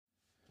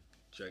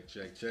Check,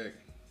 check, check.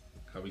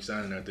 How we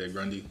signing out there,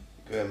 Grundy?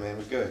 Good, man.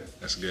 We're good.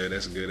 That's good,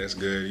 that's good, that's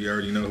good. You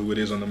already know who it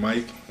is on the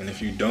mic. And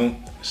if you don't,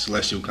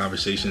 Celestial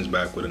Conversations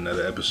back with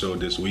another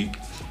episode this week.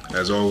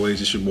 As always,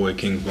 it's your boy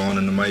King Vaughn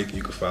on the mic.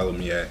 You can follow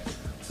me at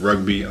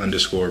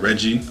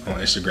rugby_Reggie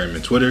on Instagram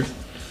and Twitter.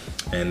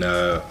 And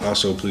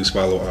also, please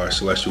follow our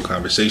Celestial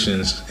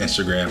Conversations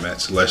Instagram at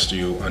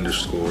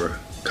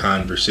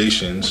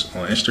Celestial_Conversations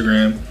on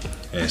Instagram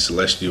and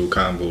Celestial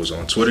Combos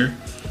on Twitter.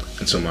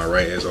 And to my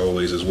right, as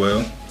always, as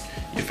well,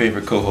 Your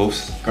favorite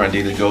co-host,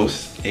 Grundy the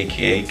Ghost,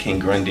 aka King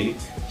Grundy.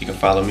 You can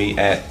follow me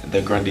at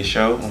The Grundy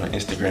Show on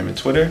Instagram and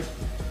Twitter.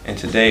 And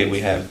today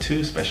we have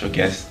two special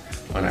guests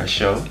on our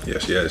show.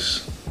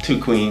 yes. Two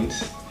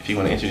queens. If you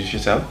want to introduce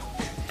yourself.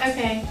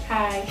 Okay,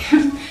 hi.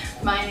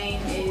 My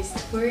name is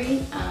Tori.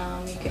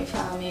 You can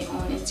follow me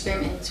on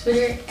Instagram and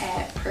Twitter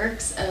at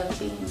Perks of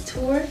Being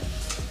Tor.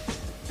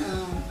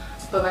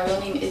 But my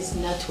real name is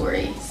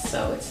Natori,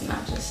 so it's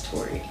not just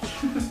Tori.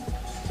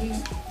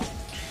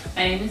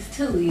 My name is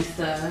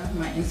Talisa.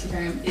 My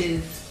Instagram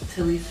is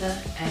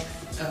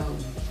TalisaXO.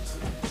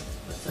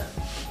 What's up?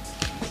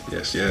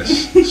 Yes. So,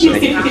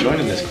 Thank you for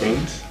joining us,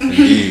 queens.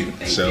 indeed.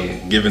 Thank So, you.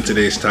 given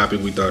today's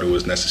topic, we thought it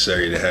was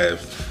necessary to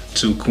have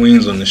two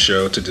queens on the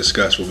show to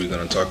discuss what we're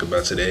going to talk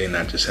about today, and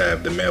not just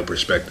have the male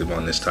perspective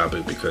on this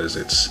topic, because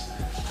I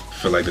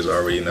feel like there's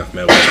already enough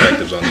male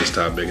perspectives on this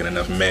topic and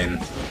enough men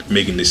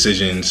making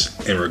decisions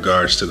in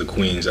regards to the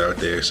queens out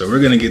there. So we're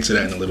going to get to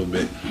that in a little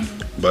bit.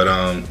 But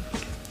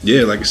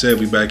yeah, like I said,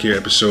 we back here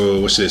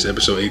episode, what's this,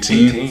 episode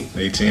 18?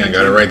 18. I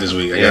got it right this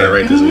week. I got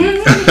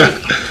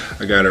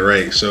it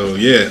right. So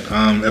yeah,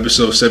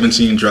 episode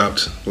 17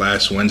 dropped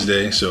last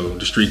Wednesday, so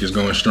the streak is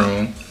going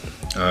strong.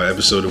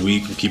 Episode a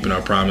week, we're keeping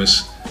our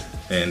promise.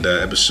 And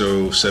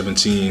episode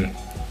 17,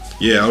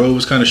 yeah, although it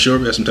was kind of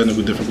short, we had some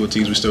technical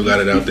difficulties, we still got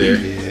it out there.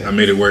 Yeah. I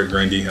made it work,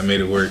 Grundy. I made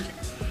it work.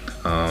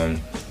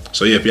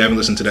 So yeah, if you haven't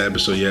listened to that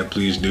episode yet,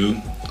 please do,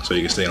 so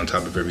you can stay on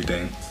top of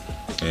everything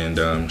and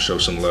show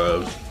some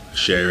love,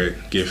 share it,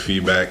 give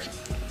feedback,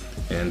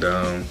 and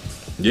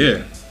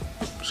yeah.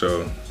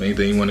 So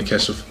anything you want to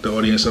catch the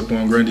audience up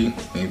on, Grundy?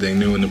 Anything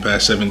new in the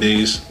past 7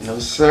 days? No,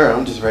 sir.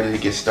 I'm just ready to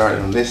get started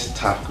on this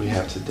topic we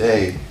have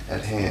today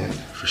at hand.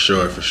 For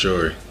sure.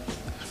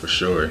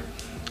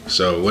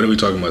 So what are we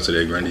talking about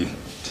today, Grundy?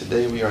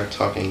 Today we are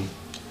talking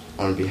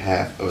on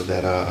behalf of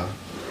that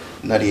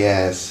nutty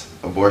ass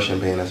abortion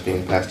ban that's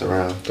being passed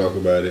around. Talk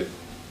about it.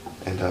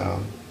 And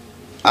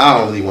I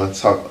don't really want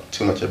to talk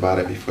too much about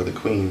it before the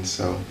queens.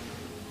 So,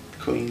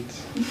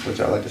 queens, would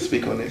y'all like to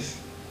speak on this?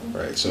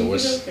 Right. So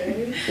what's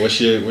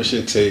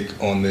your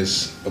take on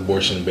this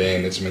abortion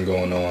ban that's been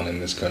going on in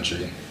this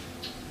country,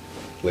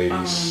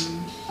 ladies?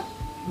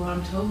 Well,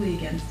 I'm totally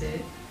against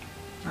it.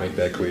 Make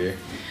that clear.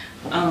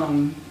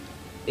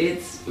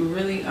 It's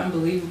really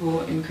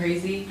unbelievable and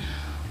crazy.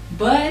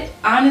 But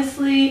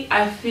honestly,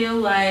 I feel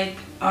like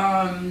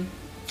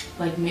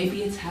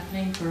maybe it's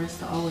happening for us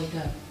to all wake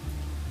up.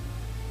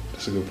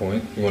 That's a good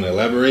point. You want to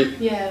elaborate?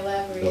 Yeah,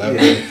 elaborate.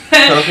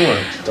 Talk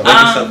more. Talk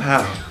us up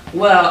how.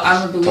 Well,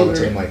 I'm a believer. Talk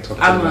to the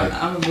mic.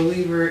 I'm a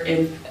believer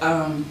in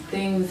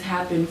things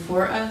happen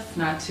for us,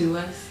 not to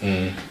us.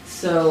 Mm.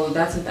 So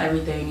that's with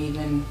everything,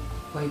 even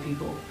white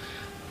people.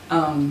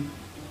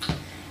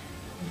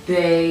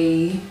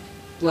 They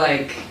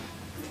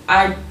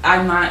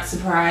I'm not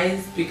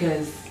surprised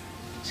because,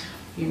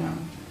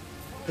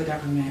 the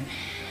government.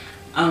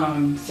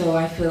 So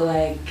I feel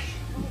like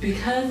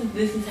because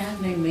this is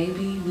happening,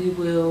 maybe we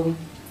will,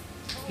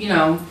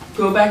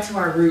 go back to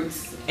our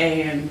roots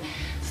and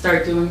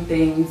start doing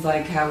things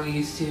like how we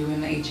used to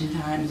in the ancient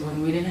times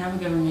when we didn't have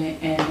a government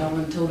and no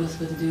one told us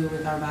what to do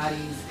with our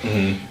bodies.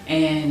 Mm-hmm.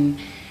 And,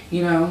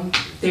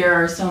 there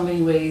are so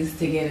many ways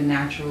to get a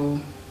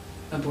natural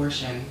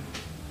abortion.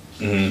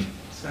 Mm-hmm.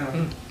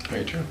 So,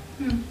 Very true.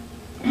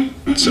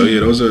 So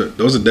yeah, those are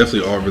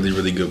definitely all really,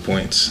 really good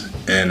points,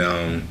 and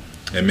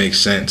it makes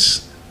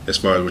sense as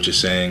far as what you're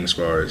saying, as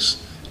far as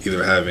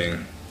either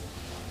having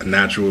a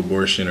natural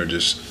abortion or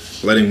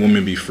just letting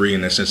women be free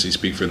and essentially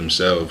speak for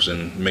themselves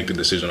and make the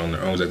decision on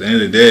their own. At the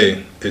end of the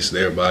day, it's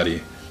their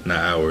body, not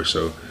ours.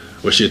 So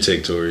what's your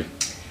take, Tori?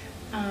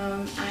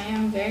 I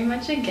am very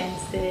much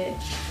against it.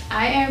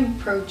 I am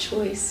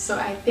pro-choice, so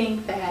I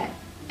think that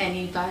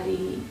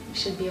anybody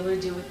should be able to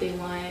do what they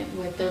want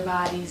with their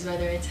bodies,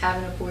 whether it's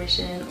have an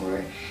abortion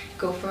or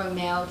go from a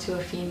male to a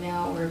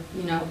female or,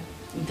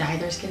 dye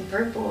their skin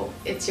purple.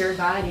 It's your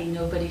body.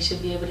 Nobody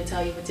should be able to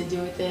tell you what to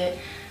do with it.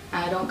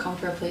 I don't come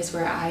from a place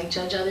where I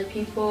judge other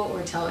people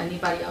or tell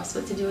anybody else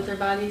what to do with their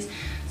bodies.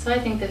 So I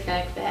think the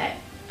fact that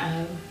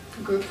a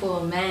group full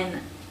of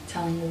men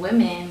telling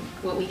women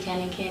what we can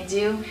and can't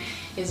do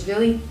is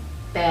really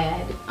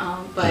bad.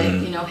 But,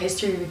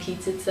 history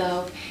repeats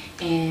itself,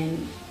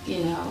 and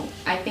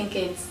I think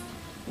it's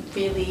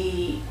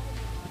really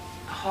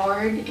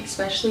hard,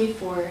 especially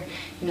for,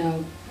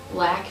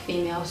 black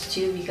females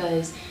too,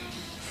 because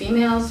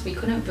females, we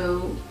couldn't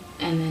vote,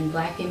 and then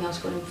black females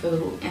couldn't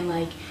vote, and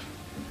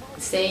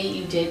say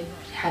you did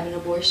have an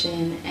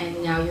abortion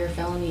and now you're a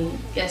felony,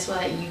 guess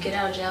what? You get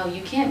out of jail,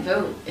 you can't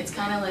vote. It's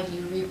kind of like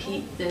you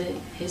repeat the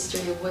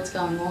history of what's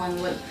going on,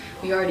 what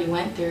we already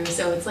went through.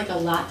 So it's like a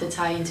lot to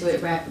tie into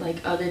it, like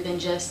other than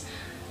just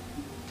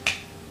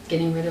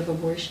getting rid of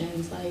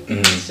abortions. Like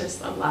it's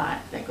just a lot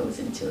that goes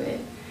into it.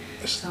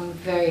 So I'm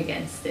very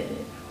against it.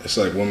 It's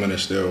like women are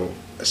still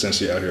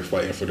essentially out here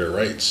fighting for their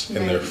rights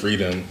and their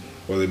freedom,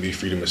 whether it be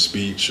freedom of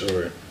speech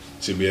or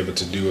to be able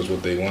to do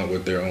what they want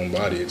with their own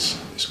body.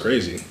 It's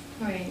crazy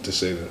to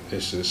say that.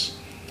 It's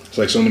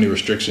like so many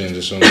restrictions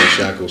and so many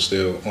shackles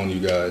still on you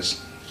guys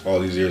all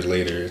these years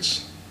later.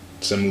 It's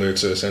similar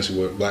to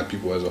essentially what black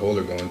people as a whole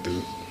are going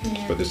through,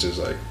 but this is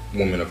like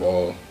women of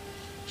all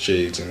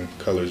shades and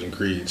colors and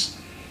creeds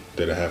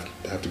that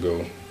have to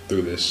go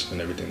through this and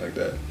everything like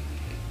that.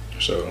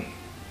 So,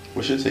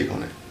 what's your take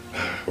on it?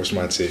 What's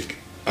my take?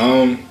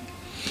 Yeah,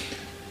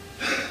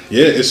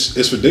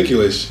 it's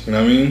ridiculous. You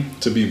know what I mean?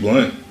 To be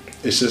blunt,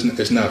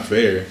 it's not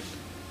fair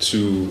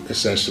to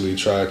essentially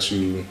try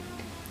to,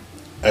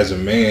 as a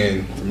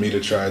man, for me to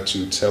try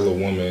to tell a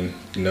woman,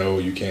 no,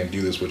 you can't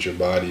do this with your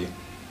body.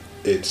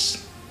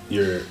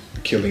 You're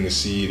killing the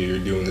seed, or you're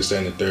doing this, that,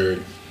 and the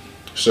third.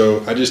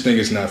 So I just think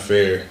it's not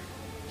fair.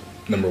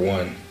 Number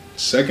one.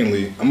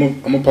 Secondly, I'm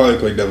gonna probably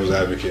play devil's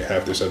advocate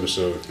half this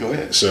episode. Go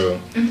ahead. So,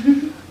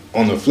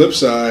 on the flip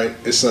side,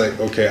 it's like,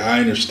 okay,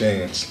 I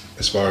understand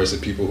as far as the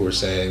people who are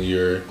saying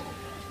you're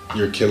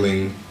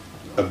killing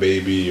a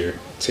baby, you're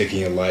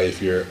taking a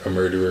life, you're a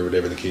murderer,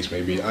 whatever the case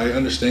may be. I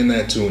understand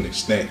that to an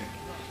extent.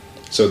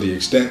 So the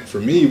extent for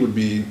me would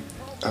be,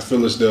 I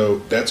feel as though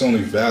that's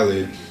only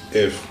valid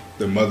if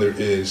the mother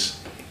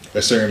is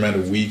a certain amount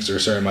of weeks or a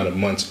certain amount of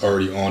months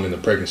already on in the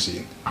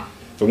pregnancy.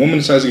 If a woman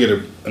decides to get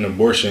an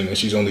abortion and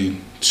she's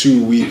only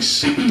 2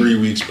 weeks, 3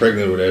 weeks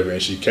pregnant or whatever,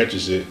 and she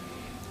catches it,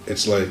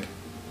 it's like,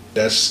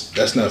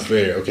 that's not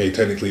fair. Okay,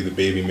 technically the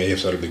baby may have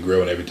started to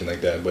grow and everything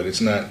like that, but it's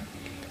not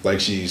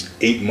like she's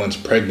 8 months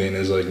pregnant and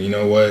is like, you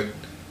know what,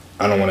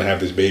 I don't want to have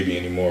this baby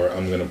anymore,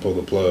 I'm going to pull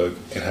the plug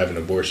and have an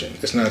abortion.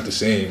 It's not the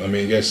same. I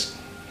mean, I guess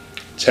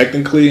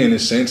technically in a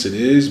sense it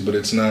is, but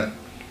it's not,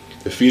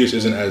 the fetus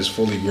isn't as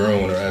fully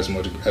grown or as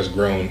much as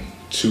grown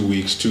 2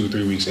 weeks,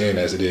 3 weeks in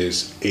as it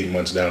is 8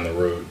 months down the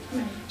road.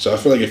 So I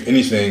feel like if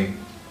anything,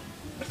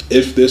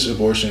 if this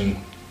abortion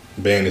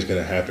ban is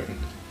going to happen,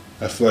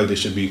 I feel like there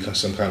should be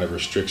some kind of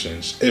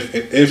restrictions.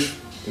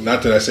 If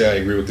not that I say I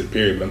agree with the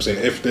period, but I'm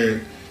saying if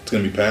it's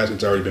going to be passed,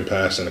 it's already been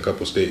passed in a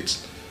couple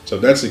states. So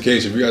if that's the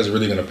case, if you guys are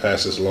really going to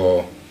pass this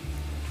law,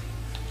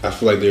 I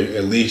feel like there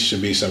at least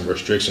should be some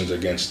restrictions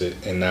against it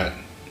and not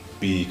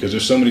be, because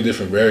there's so many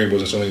different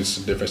variables and so many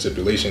different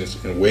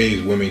stipulations and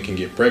ways women can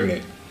get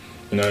pregnant.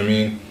 You know what I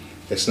mean?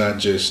 It's not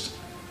just,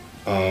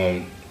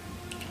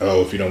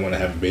 if you don't want to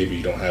have a baby,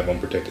 you don't have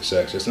unprotected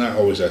sex. It's not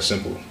always that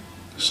simple.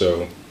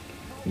 So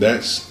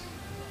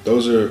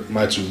those are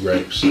my two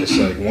gripes. It's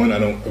like, one, I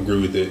don't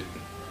agree with it,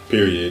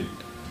 period.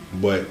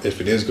 But if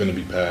it is going to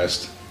be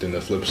passed, then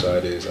the flip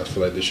side is I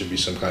feel like there should be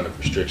some kind of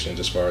restrictions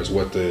as far as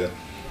what the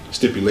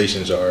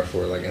stipulations are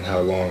for, like, and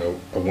how long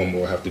a woman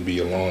will have to be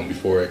alone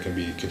before it can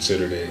be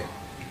considered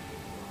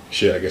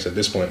I guess at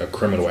this point, a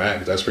criminal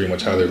act. That's pretty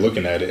much how they're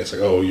looking at it. It's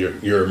like, oh,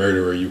 you're a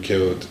murderer, you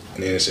killed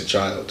an innocent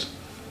child.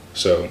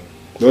 So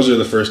those are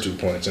the first 2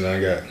 points, and I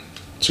got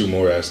 2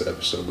 more as the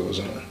episode goes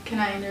on. Can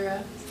I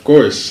interrupt? Of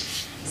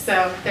course.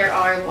 So there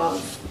are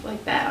laws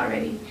like that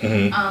already.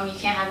 Mm-hmm. You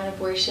can't have an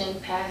abortion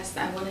past,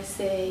 I want to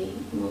say,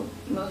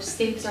 most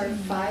states are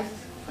 5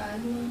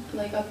 months,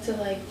 like up to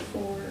like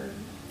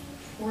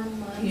 4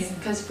 months.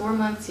 Because 4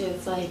 months,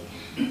 it's like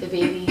the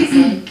baby's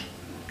like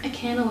a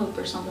cantaloupe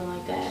or something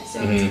like that.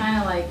 So it's kind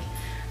of like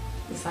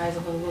the size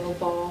of a little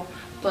ball.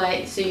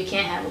 But so you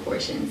can't have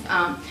abortions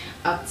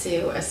up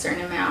to a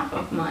certain amount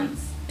of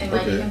months. It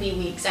might even be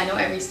weeks. I know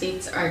every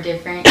states are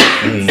different.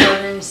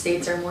 Southern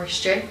states are more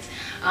strict.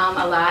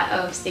 A lot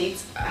of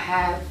states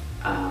have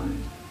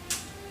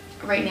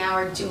right now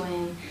are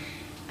doing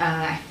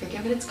I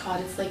forget what it's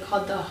called. It's like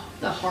called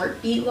the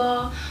heartbeat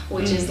law,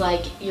 which is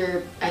like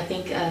I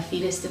think a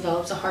fetus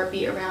develops a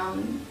heartbeat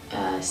around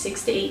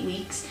 6 to 8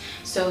 weeks.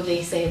 So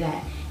they say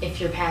that if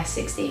you're past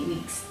 6 to 8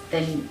 weeks,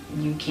 then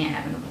you can't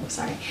have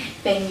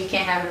then you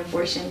can't have an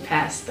abortion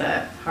past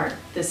the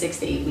 6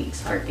 to 8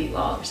 weeks heartbeat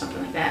law or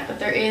something like that. But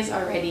there is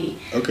already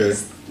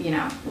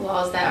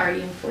laws that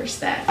already enforce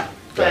that.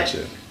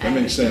 Gotcha. That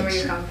makes sense. Where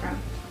you're coming from.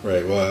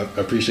 Right. Well,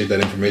 I appreciate that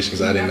information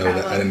because I didn't know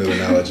that. I didn't know the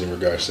knowledge in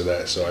regards to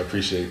that. So I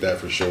appreciate that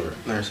for sure.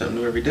 Learn something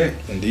new every day.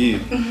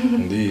 Indeed.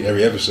 Indeed.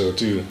 Every episode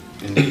too.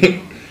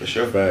 Indeed. For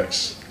sure.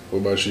 Facts. What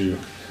about you?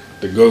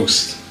 The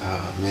ghost.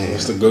 Oh man.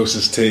 What's the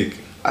ghost's take?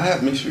 I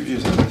have mixed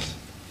reviews on this.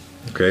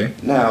 Okay.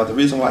 Now, the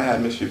reason why I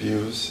have mixed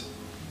reviews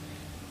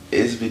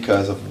is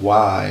because of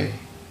why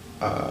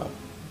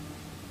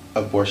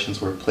abortions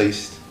were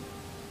placed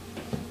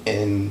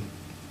in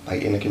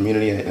the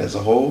community as a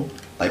whole.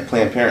 Like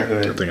Planned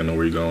Parenthood. I think I know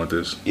where you're going with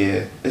this.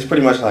 Yeah, it's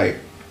pretty much like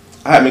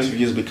I have mixed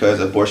reviews because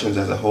abortions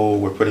as a whole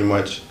were pretty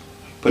much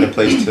put in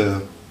place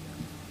to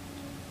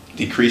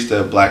decrease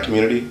the black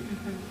community.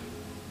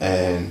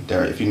 And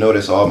there, if you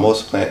notice,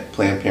 most Planned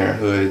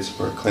Parenthoods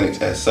or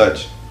clinics as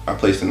such are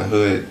placed in the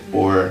hood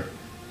or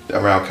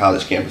around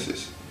college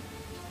campuses,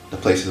 the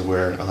places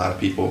where a lot of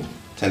people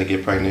tend to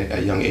get pregnant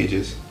at young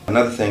ages.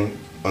 Another thing,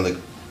 on the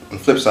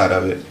flip side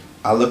of it,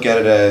 I look at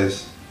it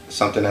as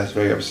something that's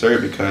very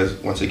absurd because,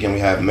 once again, we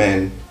have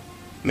men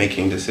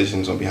making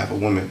decisions on behalf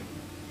of women.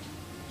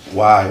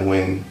 Why,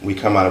 when we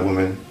come out of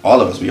women, all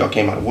of us, we all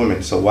came out of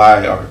women, so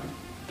why are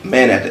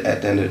men at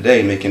the end of the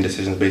day making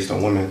decisions based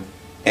on women?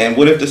 And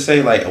what if to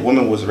say, like, a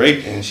woman was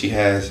raped and she's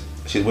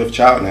with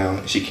child now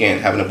and she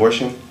can't have an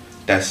abortion?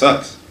 That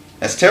sucks.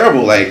 That's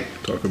terrible. Like,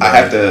 I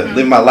have to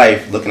live my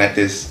life looking at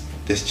this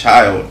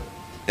child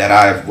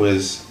that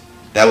was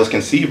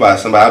conceived by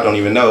somebody I don't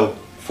even know,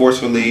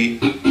 forcefully,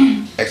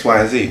 X, Y,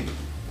 and Z.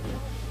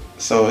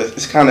 So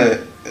it's kind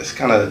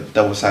of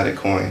double-sided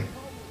coin.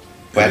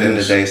 But at the end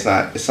of the day,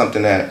 it's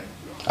something that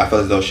I feel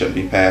as though shouldn't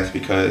be passed,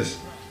 because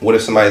what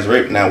if somebody's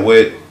raped? Now,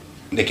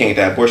 they can't get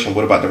that abortion.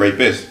 What about the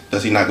rapist?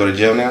 Does he not go to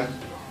jail now?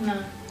 No.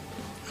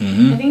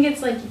 Mm-hmm. I think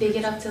it's like they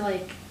get up to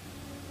like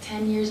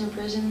 10 years in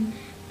prison,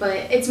 but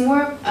it's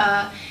more.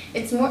 I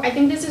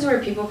think this is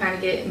where people kind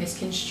of get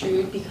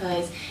misconstrued,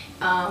 because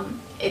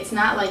it's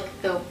not like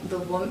the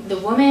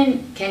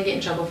woman can get in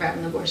trouble for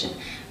having an abortion,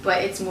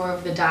 but it's more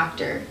of the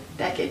doctor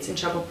that gets in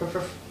trouble for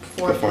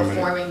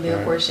performing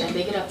the abortion.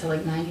 They get up to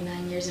like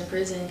 99 years in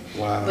prison.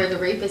 Wow. Where the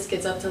rapist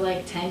gets up to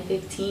like 10,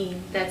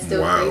 15. That's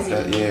still crazy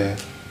to me. Yeah.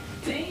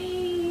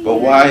 Dang. But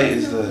why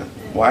is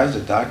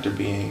the doctor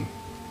being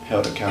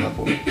held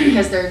accountable?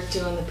 Because they're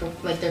doing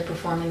they're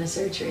performing the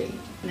surgery,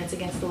 and it's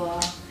against the law.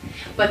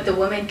 But the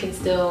women can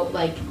still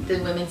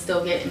women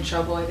still get in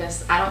trouble. I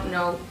guess I don't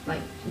know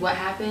like what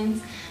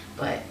happens,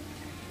 but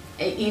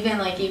even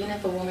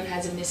if a woman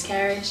has a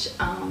miscarriage,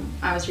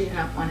 I was reading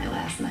up on it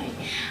last night,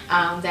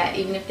 that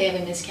even if they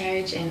have a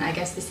miscarriage in, I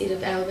guess, the state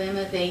of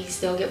Alabama, they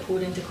still get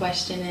pulled into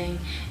questioning,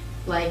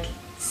 like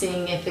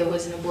seeing if it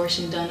was an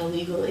abortion done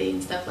illegally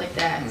and stuff like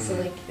that. Mm-hmm. So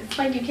like it's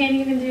like you can't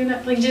even do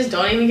nothing. Like just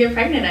don't even get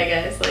pregnant. I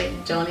guess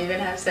like don't even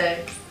have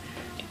sex.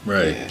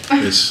 Right. Yeah.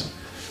 It's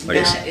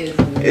like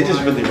it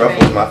just really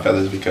ruffles my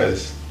feathers,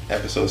 because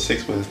episode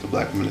 6 was the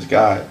Black woman is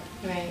God.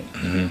 Right.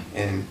 Mm-hmm.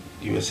 And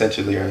you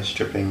essentially are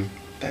stripping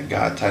that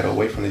God title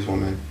away from these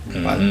women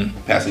by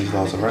passing these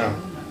laws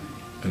around.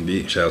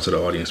 Indeed. Shout out to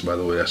the audience, by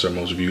the way. That's our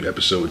most viewed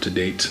episode to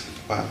date.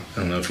 Wow. I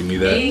don't know if you knew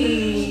that.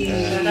 Hey,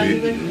 shout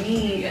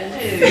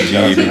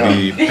out to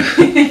me.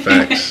 Indeed.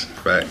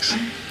 Facts.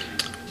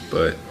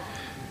 But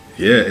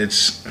yeah,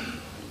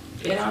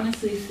 it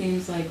honestly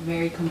seems like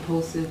very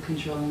compulsive,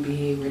 controlling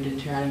behavior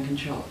to try to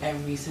control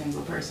every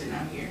single person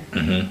out here.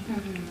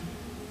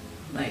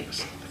 Mm-hmm. Like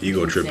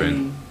ego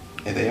tripping.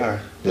 Yeah, they are.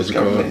 What's This it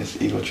government called?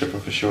 is ego tripping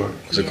for sure.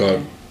 What's it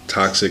called?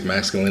 Toxic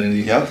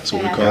masculinity? Yep. That's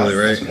what we call it,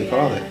 right? That's what they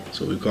call it. That's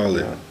what we call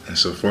it. And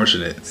so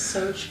fortunate.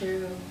 So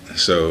true.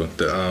 So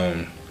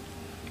the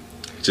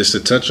just to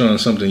touch on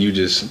something you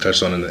just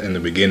touched on in the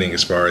beginning,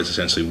 as far as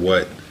essentially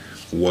what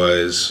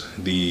was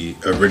the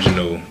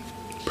original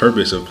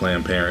purpose of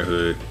Planned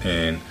Parenthood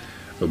and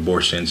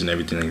abortions and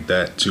everything like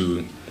that,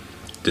 to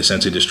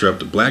essentially disrupt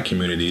the black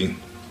community.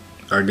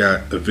 I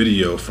got a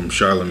video from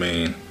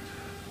Charlemagne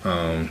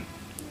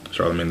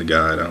the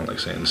God. I don't like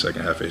saying the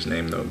second half of his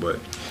name though, but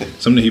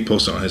something he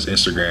posted on his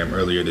Instagram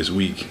earlier this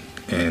week,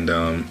 and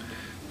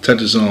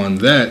touches on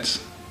that,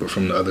 but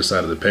from the other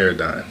side of the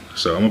paradigm.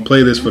 So I'm gonna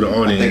play this for the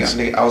audience.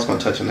 I was gonna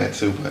touch on that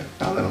too, but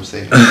I'll let him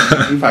say it.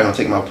 You probably gonna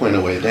take my point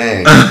away.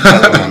 Dang,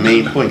 that's one of my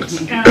main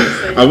points.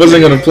 I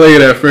wasn't gonna play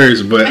it at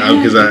first, but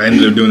because I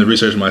ended up doing the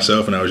research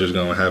myself, and I was just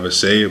gonna have us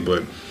say it,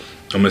 but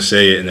I'm gonna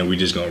say it, and then we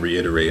just gonna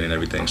reiterate it and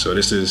everything. So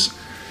this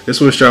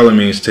was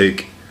Charlemagne's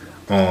take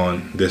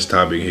on this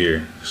topic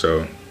here.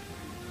 So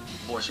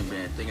abortion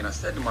ban thing, and I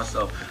said to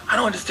myself, I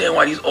don't understand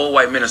why these old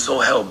white men are so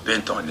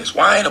hell-bent on this.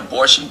 Why an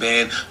abortion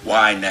ban?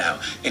 Why now?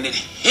 And it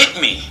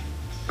hit me.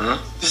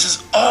 This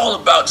is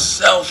all about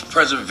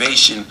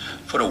self-preservation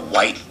for the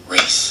white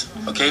race.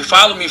 Okay,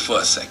 follow me for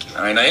a second.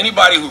 All right, now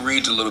anybody who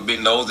reads a little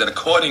bit knows that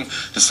according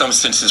to some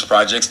census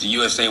projects, the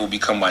USA will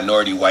become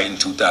minority white in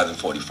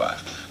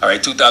 2045. All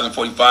right,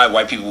 2045,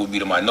 white people will be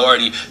the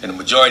minority, and the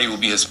majority will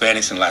be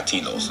Hispanics and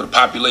Latinos. So the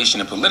population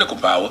and political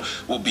power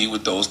will be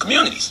with those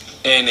communities,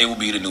 and they will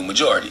be the new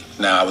majority.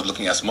 Now, I was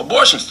looking at some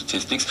abortion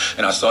statistics,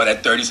 and I saw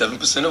that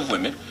 37% of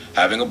women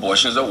having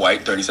abortions are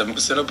white,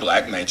 37% are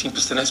black,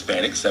 19%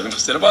 Hispanic,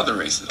 7% of other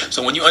races.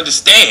 So when you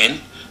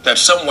understand that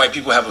some white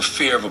people have a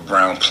fear of a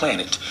brown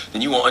planet,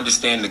 then you will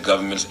understand the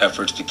government's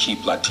efforts to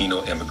keep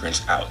Latino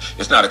immigrants out.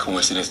 It's not a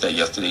coincidence that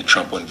yesterday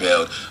Trump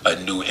unveiled a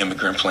new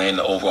immigrant plan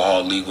to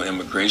overhaul legal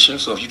immigration.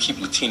 So if you keep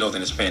Latinos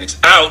and Hispanics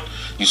out,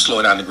 you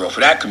slow down the growth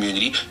of that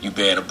community, you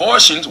ban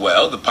abortions,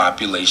 well, the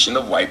population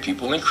of white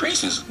people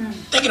increases.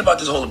 Thinking about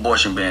this whole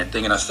abortion ban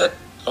thing, and I said,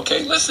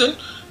 okay, listen,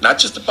 not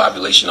just the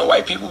population of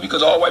white people,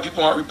 because all white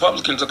people aren't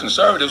Republicans or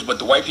conservatives, but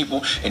the white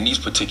people in these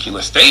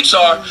particular states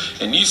are.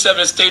 In these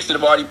 7 states that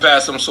have already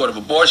passed some sort of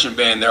abortion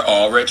ban, they're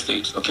all red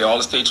states. Okay, all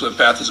the states who have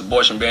passed this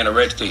abortion ban are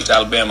red states: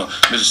 Alabama,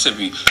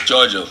 Mississippi,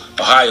 Georgia,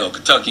 Ohio,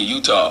 Kentucky,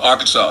 Utah,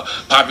 Arkansas.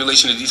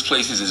 Population of these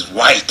places is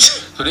white.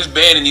 So this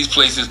ban in these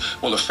places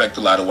will affect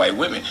a lot of white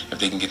women. If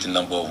they can get the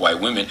number of white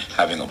women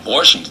having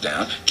abortions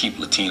down, keep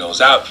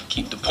Latinos out,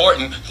 keep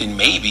deporting, then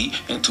maybe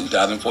in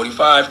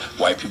 2045,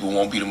 white people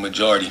won't be the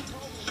majority.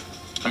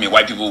 I mean,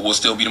 white people will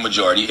still be the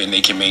majority, and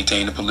they can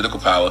maintain the political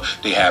power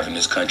they have in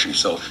this country.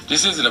 So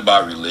this isn't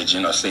about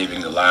religion or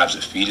saving the lives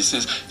of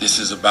fetuses. This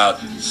is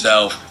about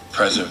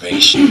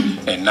self-preservation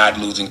and not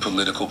losing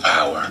political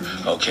power,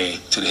 okay,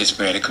 to the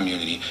Hispanic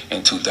community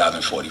in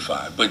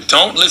 2045. But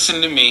don't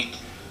listen to me,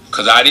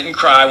 because I didn't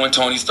cry when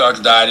Tony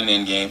Stark died in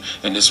Endgame.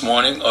 And this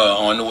morning,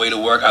 on the way to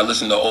work, I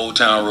listened to Old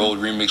Town Road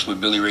remix with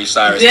Billy Ray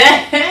Cyrus 4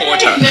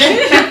 times.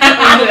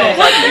 I don't know if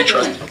I can be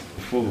trusted.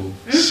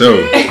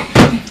 So,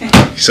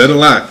 he said a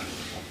lot,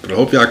 but I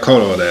hope y'all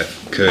caught all that,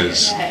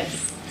 because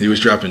he was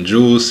dropping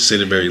jewels, to say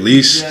the very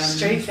least,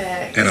 Straight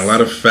facts. and a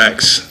lot of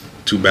facts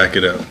to back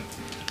it up.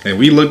 And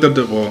we looked up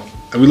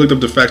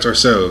the facts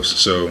ourselves,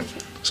 so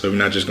we're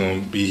not just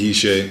going to be he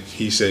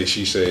say,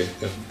 she say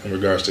in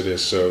regards to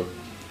this. So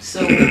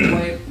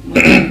would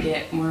women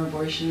get more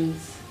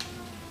abortions?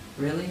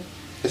 Really?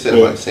 It's at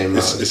about the same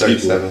amount. It's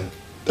 37.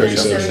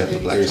 37%. for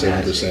black women.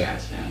 37%.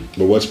 Gotcha.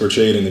 But what's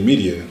portrayed in the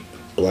media,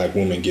 black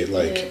women get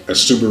like a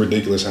super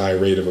ridiculous high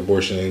rate of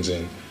abortions,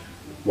 and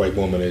white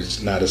women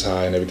is not as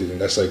high and everything.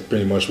 That's like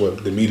pretty much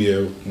what the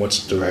media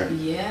wants to. Right.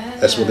 Yeah.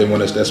 That's what they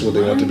want us. That's what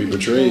they want to be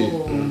portrayed.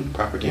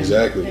 Propaganda.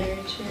 Exactly. Very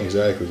true.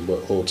 Exactly.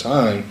 But whole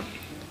time,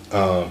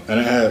 and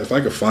I have, if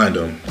I could find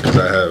them,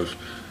 because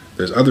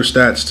there's other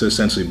stats to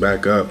essentially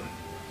back up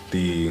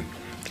the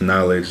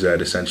knowledge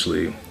that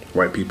essentially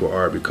white people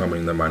are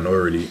becoming the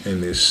minority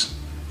in this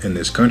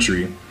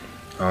country.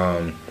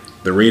 The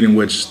rate in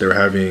which they're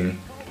having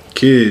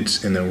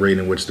kids and the rate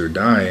in which they're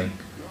dying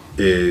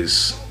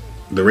is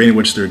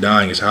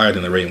higher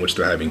than the rate in which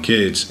they're having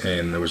kids.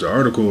 And there was an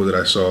article that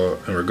I saw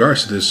in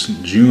regards to this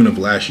June of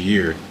last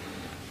year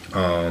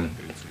on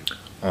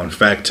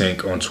Fact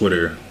Tank on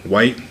Twitter.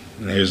 White,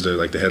 and here's the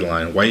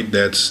headline: white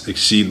deaths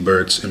exceed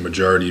births in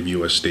majority of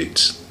U.S.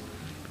 states.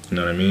 You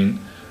know what I mean?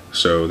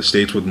 So the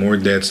states with more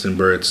deaths than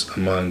births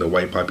among the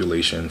white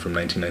population from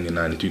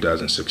 1999 to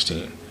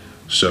 2016.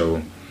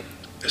 So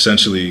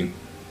essentially,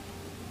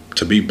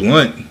 to be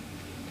blunt,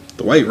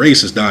 the white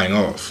race is dying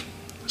off.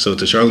 So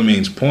to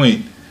Charlamagne's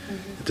point,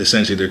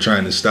 essentially they're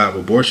trying to stop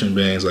abortion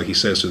bans, like he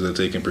said, so that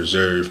they can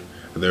preserve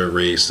their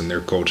race and their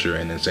culture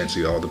and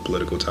essentially all the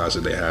political ties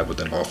that they have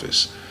within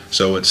office.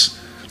 So it's,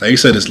 like you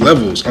said, it's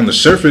levels. On the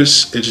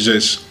surface, it's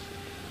just,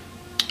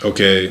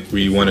 okay,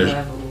 we want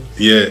to,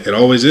 yeah, it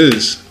always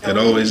is. It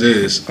always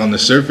is. On the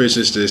surface,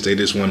 it's just,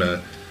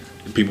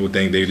 people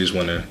think they just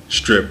want to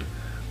strip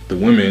the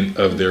women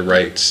of their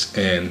rights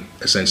and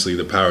essentially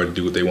the power to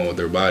do what they want with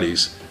their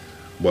bodies.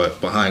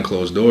 But behind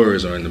closed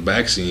doors or in the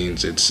back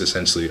scenes, it's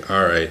essentially,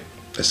 all right,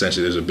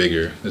 essentially there's a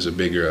bigger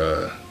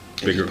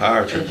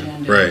power trip.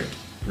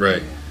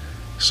 Right.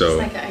 So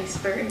it's like an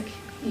iceberg.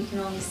 You can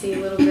only see a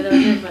little bit of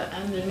it, but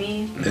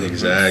underneath,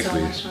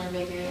 exactly, it's so much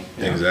more bigger.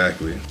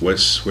 Exactly.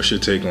 What's your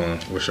take on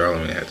what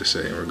Charlamagne had to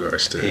say in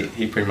regards to?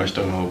 He pretty much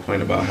told the whole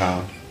point about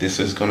how this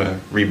is gonna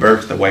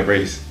rebirth the white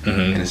race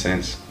in a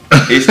sense.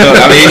 He stole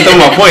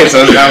my point,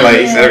 so it's kind of like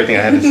he said everything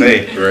I had to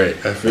say.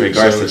 Right. I feel in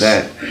regards to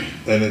that.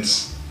 And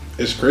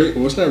it's great.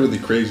 Well, it's not really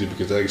crazy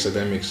because, like I said,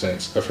 that makes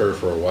sense. I've heard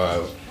for a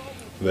while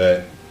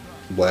that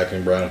black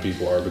and brown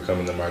people are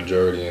becoming the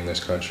majority in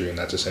this country, and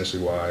that's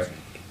essentially why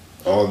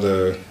all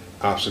the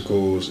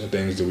obstacles and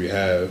things that we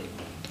have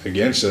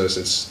against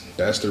us,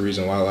 that's the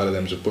reason why a lot of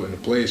them are put into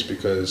place,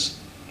 because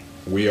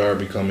we are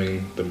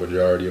becoming the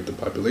majority of the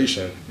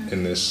population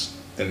in this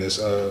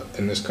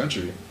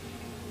country.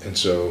 And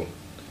so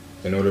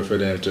in order for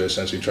them to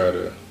essentially try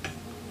to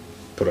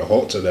put a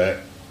halt to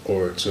that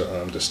or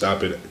to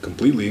stop it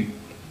completely,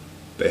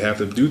 they have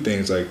to do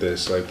things like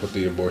this, like put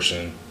the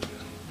abortion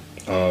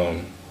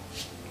ban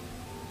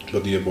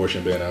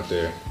out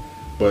there.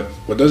 But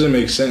what doesn't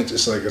make sense,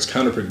 it's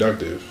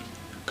counterproductive,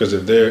 because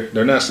if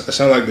they're not, it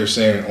sounds like they're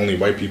saying only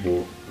white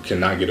people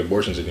cannot get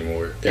abortions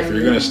anymore. If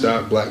you're going to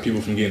stop black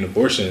people from getting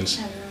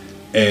abortions,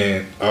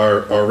 and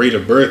our rate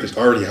of birth is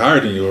already higher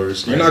than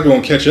yours, you're not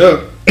going to catch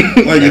up.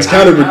 Like, it's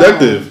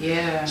counterproductive.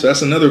 Yeah. So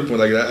that's another point.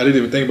 Like, I didn't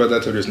even think about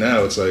that till just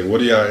now. It's like, what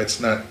do y'all? It's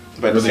not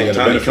But really going to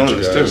benefit you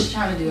guys. Just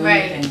trying to do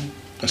Right. anything.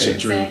 That's so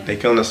true. They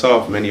killing us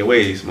off in many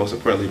ways. Most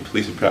importantly,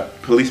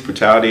 police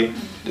brutality,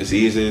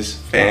 diseases,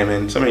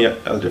 famine, so many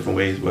other different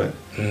ways. But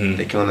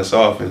they killing us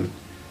off in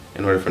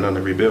order for them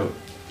to rebuild.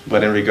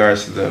 But in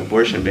regards to the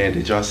abortion ban,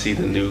 did y'all see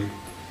the new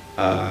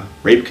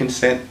rape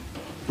consent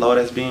law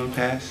that's being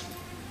passed?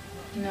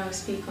 No,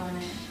 speak on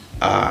it.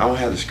 I don't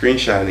have the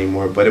screenshot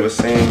anymore, but it was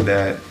saying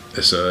that.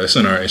 It's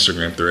in our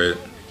Instagram thread.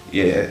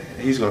 Yeah,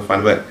 he's gonna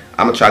find it, but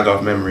I'm gonna try to go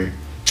off memory.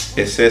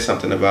 It says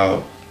something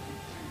about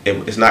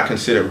it's not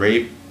considered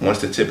rape once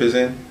the tip is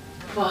in,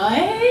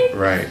 What?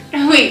 Right.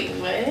 Wait,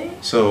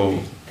 what? So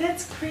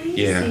That's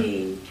crazy.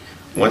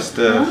 Yeah. once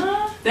the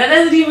Huh? That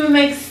doesn't even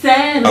make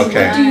sense.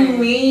 Okay. What do you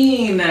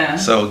mean?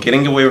 So,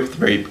 getting away with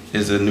rape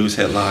is a news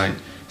headline.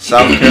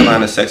 South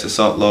Carolina sex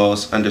assault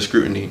laws under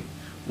scrutiny.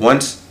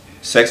 Once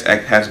sex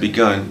act has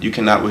begun, you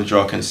cannot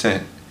withdraw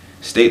consent.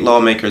 State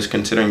lawmakers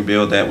considering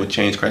bill that would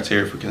change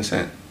criteria for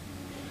consent.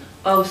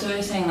 Oh, so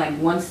they're saying like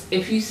once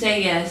if you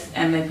say yes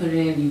and they put it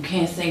in, you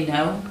can't say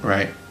no.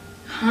 Right.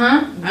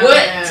 Huh?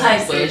 What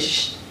type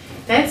of?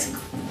 That's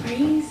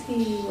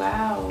crazy.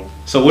 Wow.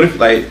 So what if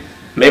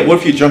what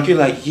if you're drunk? You're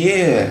like,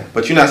 yeah,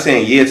 but you're not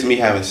saying yeah to me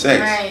having sex.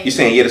 Right. You're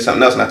saying yeah to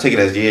something else, and I take it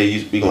as yeah,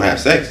 we gonna have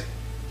sex,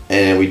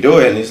 and we do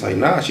it, and it's like,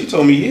 nah, she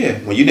told me yeah.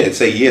 When you didn't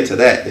say yeah to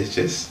that, it's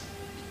just.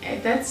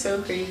 That's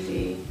so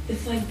crazy.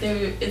 It's like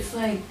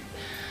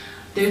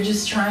they're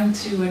just trying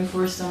to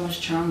enforce so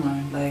much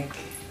trauma. Like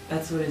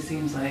that's what it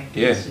seems like.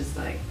 Yeah. It's just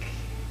like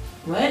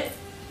what?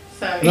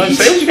 Sorry. No,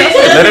 say what you It gotta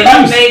say. Let it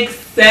doesn't loose. make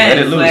sense. Let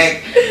it loose.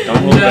 Like Don't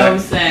hold no back.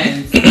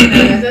 sense. No,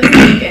 that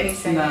doesn't make any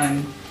sense.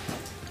 None.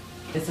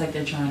 It's like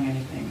they're trying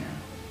anything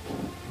now.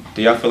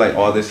 Do y'all feel like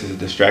all this is a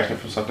distraction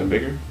from something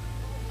bigger?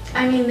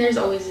 I mean, there's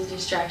always a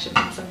distraction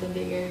from something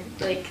bigger.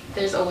 Like,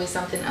 there's always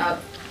something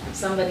up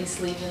somebody's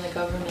sleeve in the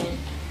government.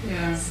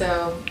 Yeah.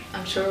 So,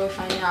 I'm sure we'll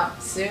find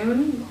out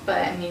soon.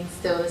 But, I mean,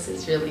 still, this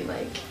is really,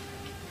 like,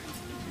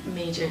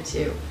 major,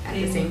 too, at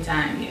the same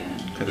time. Yeah.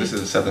 Because this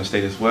is a southern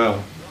state as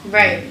well.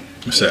 Right.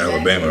 You said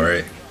Alabama,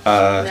 right?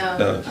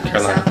 No, Carolina. South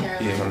Carolina.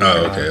 Yeah, Oh,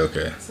 Carolina.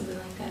 okay. Something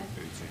like that.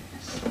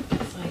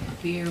 It's like a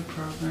fear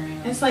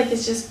program. It's like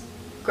it's just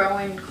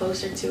growing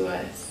closer to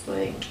us.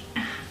 Like,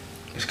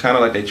 It's kind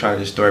of like they try to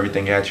just throw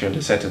everything at you and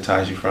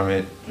desensitize you from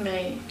it.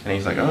 right. And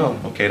he's like, oh,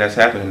 okay, that's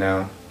happening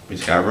now. We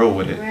just gotta roll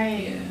with it.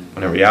 Right. Yeah.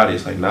 When in reality,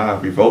 it's like, nah,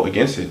 revolt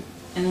against it.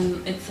 And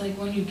then it's like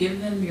when you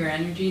give them your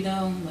energy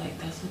though, like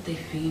that's what they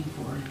feed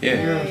for.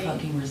 Yeah. Your Right.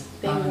 fucking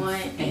response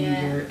want- and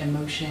yeah. your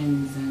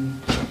emotions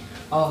and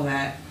all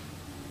that.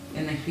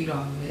 And they feed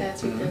off of it.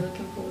 That's what they're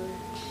looking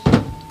for.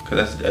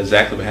 Because that's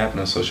exactly what happened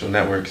on social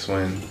networks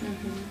when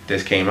Mm-hmm.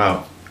 this came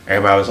out.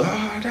 Everybody was,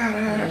 oh,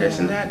 this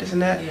and that, this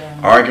and that. Yeah.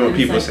 Arguing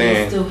with And it's people like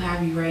saying, they still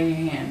have you right in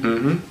your hand.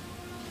 mm-hmm.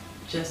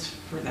 Just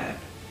for that.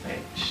 Like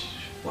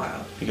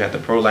wow. You got the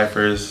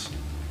pro-lifers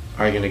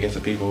arguing against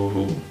the people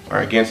who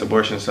are against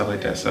abortion and stuff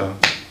like that. So,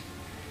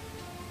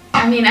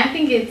 I mean, I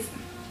think it's,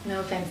 no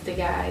offense to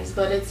guys,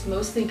 but it's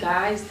mostly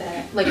guys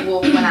that, like,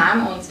 well, when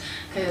I'm on,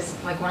 because,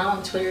 like, when I'm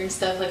on Twitter and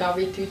stuff, like, I'll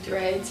read through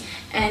threads,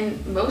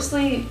 and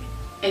mostly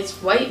it's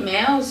white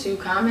males who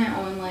comment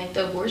on, like,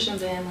 the abortion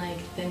ban, like,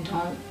 then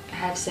don't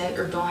have sex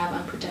or don't have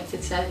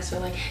unprotected sex, or,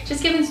 like,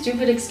 just giving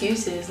stupid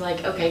excuses,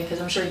 like, okay, because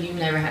I'm sure you've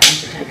never had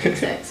unprotected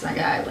sex, my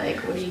guy, like,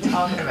 what are you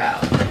talking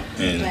about?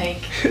 And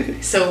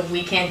Like, so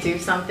we can't do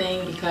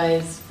something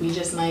because we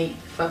just might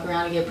fuck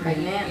around and get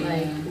pregnant?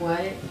 Like,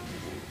 what?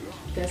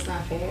 That's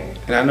not fair.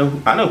 and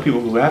I know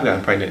people who have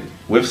gotten pregnant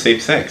with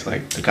safe sex.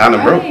 Like, the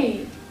condom broke.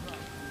 Right.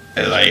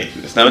 And, like,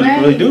 there's nothing you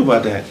can really do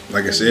about that.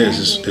 like I said,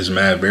 it's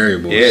mad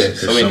variables. Yeah,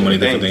 There's so so many many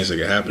different different things that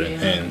can happen.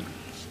 Yeah. And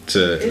It's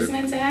to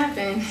meant to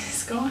happen.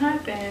 It's gonna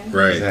happen.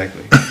 right.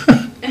 Exactly.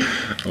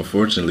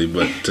 Unfortunately,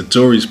 but to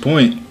Tori's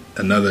point,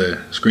 another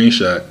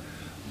screenshot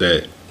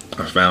that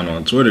I found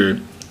on Twitter,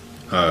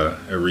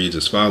 it reads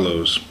as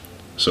follows.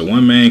 So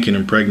one man can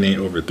impregnate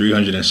over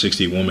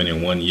 360 women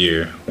in 1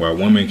 year, while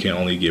women can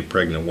only get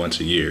pregnant once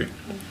a year.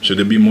 Should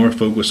there be more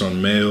focus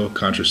on male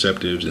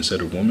contraceptives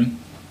instead of women?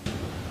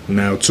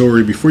 Now,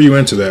 Tori, before you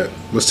answer that,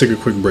 let's take a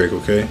quick break,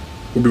 okay?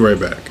 We'll be right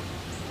back.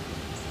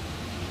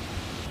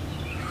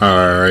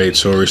 All right,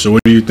 Tori. So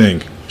what do you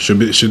think? Should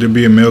there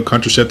be a male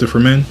contraceptive for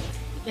men?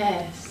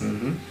 Yes.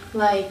 Mm-hmm.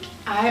 Like,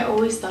 I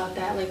always thought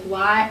that. Like,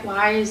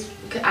 why is...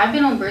 Cause I've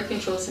been on birth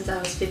control since I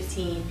was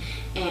 15.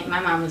 And my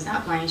mom was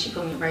not playing. She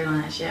put me right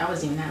on that shit. I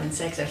wasn't even having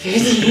sex at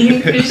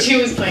 15.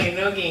 She was playing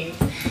no games.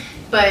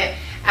 But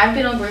I've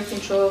been on birth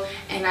control,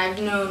 and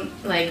I've known,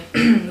 like,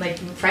 like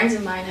friends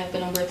of mine have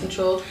been on birth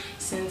control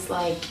since,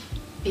 like,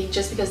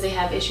 just because they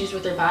have issues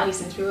with their body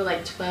since we were,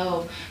 like,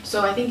 12.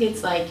 So I think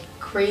it's, like,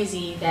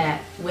 crazy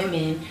that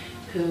women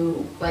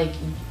who, like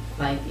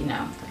you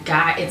know,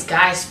 it's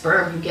guy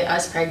sperm who get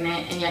us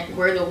pregnant, and yet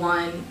we're the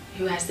one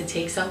who has to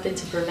take something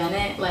to prevent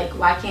it. Like,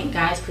 why can't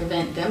guys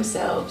prevent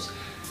themselves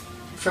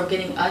from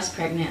getting us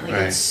pregnant? Like,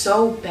 Right. It's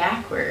so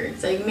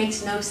backwards. Like, it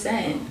makes no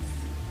sense.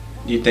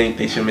 You think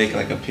they should make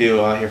like a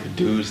pill out here for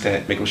dudes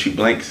that make them shoot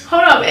blanks?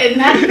 Hold up, and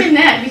not even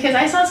that, because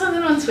I saw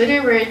something on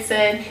Twitter where it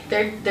said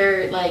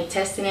they're like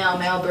testing out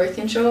male birth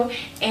control,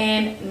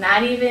 and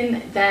not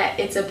even that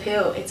it's a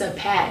pill, it's a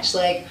patch.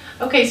 Like,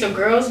 okay, so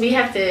girls, we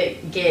have to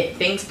get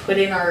things put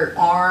in our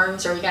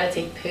arms, or we gotta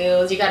take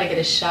pills, you gotta get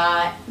a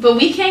shot, but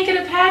we can't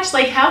get a patch.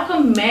 Like, how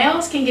come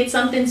males can get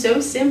something so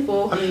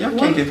simple? I mean, y'all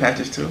can get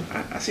patches too.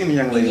 I seen a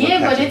young lady with Yeah,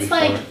 but patches it's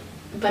before. like,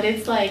 but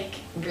it's like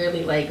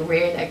really like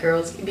rare that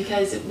girls,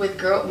 because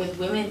with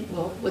women,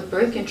 well, with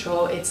birth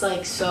control, it's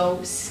like so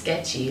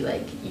sketchy.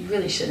 Like, you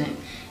really shouldn't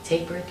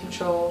take birth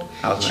control.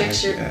 I was gonna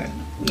ask you that.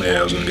 Yeah,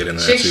 I was gonna get into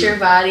that Tricks too. your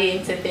body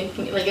into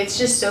thinking, like, it's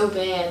just so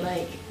bad.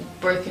 Like,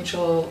 birth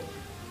control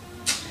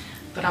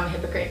but I'm a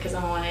hypocrite because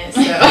I'm on it,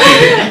 so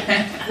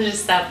I'll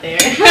just stop there.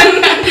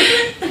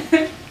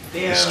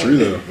 It's true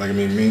though. Like I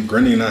mean,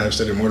 Granny and I have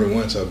said it more than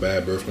once how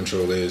bad birth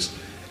control is,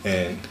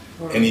 and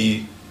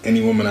any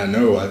woman I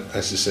know, I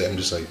just say, I'm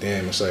just like,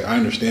 damn. It's like I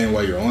understand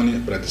why you're on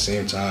it, but at the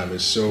same time,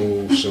 it's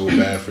so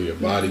bad for your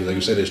body. Like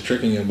you said, it's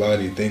tricking your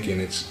body thinking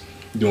it's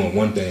doing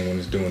one thing when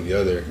it's doing the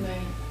other,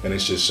 Right. and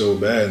it's just so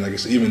bad. And like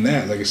it's even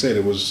that, like I said,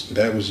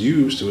 that was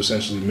used to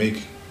essentially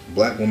make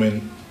black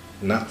women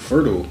not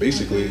fertile.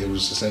 Basically, it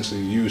was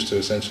essentially used to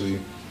essentially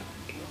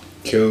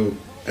kill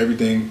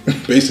everything,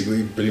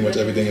 basically pretty much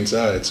everything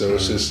inside. So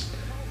it's just,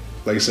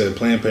 like I said,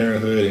 Planned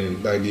Parenthood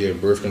and the idea of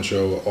birth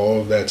control,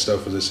 all of that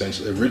stuff was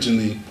essentially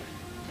originally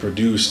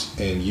produced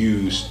and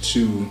used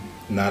to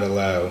not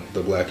allow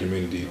the black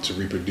community to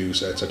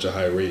reproduce at such a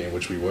high rate in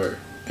which we were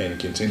and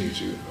continue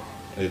to.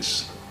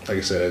 It's, like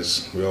I said,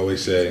 as we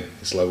always say,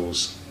 it's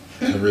levels.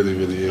 It really,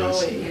 really is.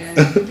 Always. Yeah,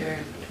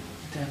 there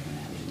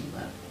definitely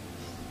levels.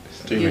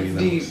 It's too many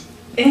Deep.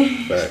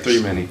 levels. Facts.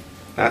 Three many.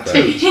 Not two.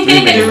 Facts. It's three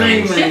many Three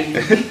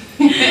levels.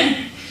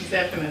 many.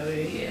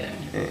 Definitely. Yeah.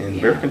 And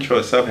Yeah. birth control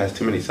itself has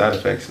too many side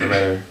effects, no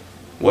matter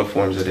what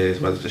forms it is,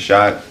 whether it's the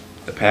shot,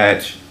 the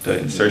patch, the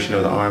insertion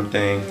of the arm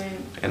thing, Right.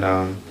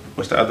 and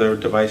what's the other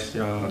device,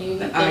 y'all?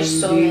 There's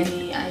so IUD.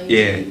 many. IUD.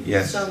 Yeah,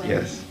 yes, So many.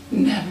 yes.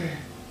 Never.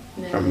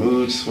 Never. From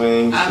mood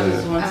swings I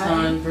was to once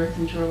on birth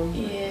control. I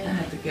Yeah.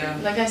 had to go.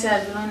 Like I said,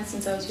 I've been on it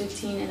since I was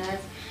 15, and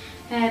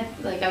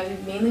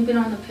I've mainly been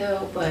on the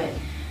pill, but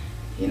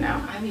you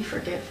know, I be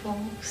forgetful,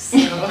 so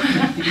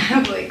I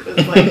was like,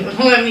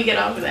 let me get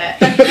off of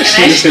that. And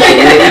She just hit the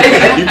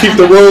roll. You keep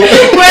the roll.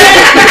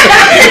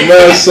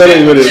 Mad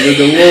subtle with it, but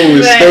the roll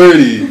is But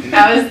sturdy.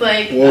 I was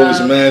like, Roll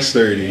is mad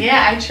sturdy.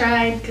 yeah, I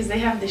tried because they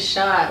have the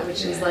shot,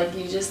 which is like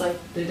you just like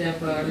The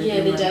Depo.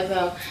 yeah, the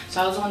Depo.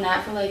 So I was on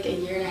that for like a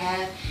year and a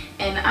half,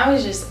 and I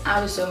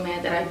was so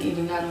mad that I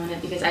even got on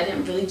it because I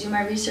didn't really do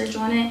my research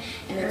on it,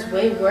 and it's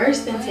way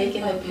worse than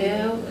taking the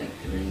pill.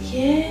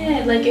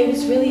 Yeah, like it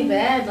was really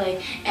bad,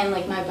 like, and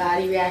like my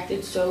body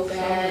reacted so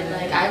bad,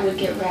 like I would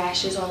get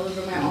rashes all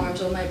over my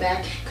arms, on my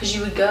back, because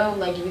you would get it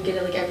like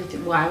I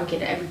would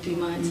get it every 3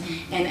 months,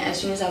 and as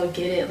soon as I would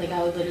get it, like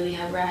I would literally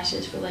have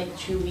rashes for like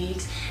 2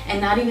 weeks, and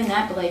not even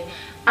that, but like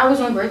I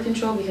was on birth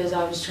control because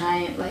I was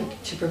trying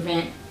like to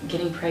prevent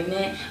getting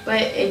pregnant, but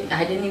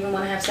I didn't even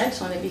want to have sex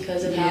on it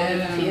because of how it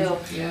would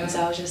feel, Yeah. and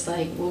so I was just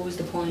like, what was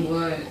the point?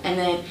 What? And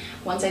then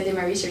once I did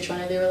my research on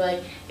it, they were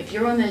like, if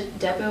you're on the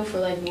Depo for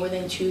like more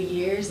than 2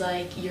 years,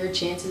 like your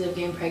chances of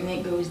getting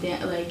pregnant goes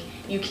down. Like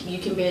you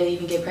can barely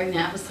even get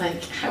pregnant. I was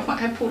like,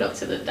 I pulled up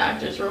to the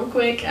doctors real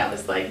quick. I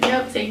was like,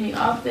 yep, take me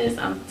off this.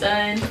 I'm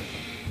done.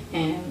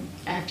 And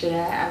after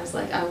that, I was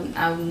like,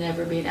 I'll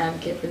never be an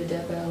advocate for the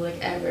Depo, like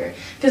ever.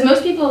 Because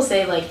most people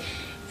say like,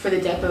 for the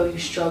Depo, you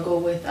struggle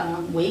with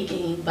weight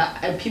gain,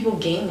 but people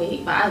gain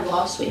weight, but I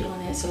lost weight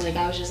on it, so like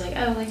I was just like,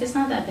 oh, like it's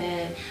not that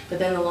bad. But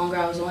then the longer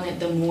I was on it,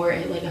 the more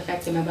it like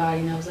affected my body,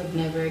 and I was like,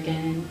 never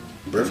again.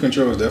 Birth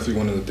control is definitely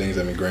one of the things.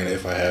 I mean, granted,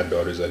 if I have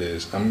daughters, that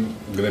is, I'm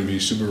gonna be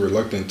super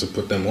reluctant to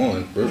put them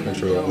on birth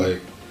control. Like,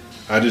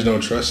 I just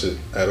don't trust it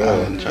at I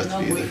all. don't trust No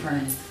it either.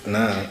 boyfriends.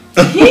 Nah.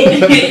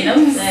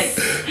 No sex.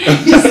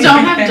 Just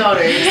don't have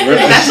daughters.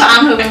 That's what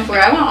I'm hoping for.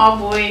 I want all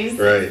boys,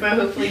 Right. but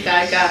hopefully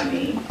God got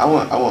me. I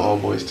want all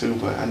boys too,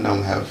 but I know I'm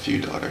gonna have a few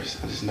daughters.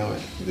 I just know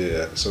it.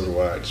 Yeah, so do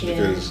I. Just Yeah.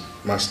 because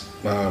my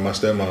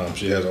stepmom,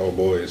 she has all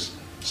boys.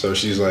 So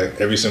she's like,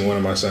 every single one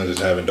of my sons is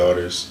having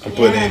daughters. I'm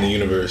putting it in the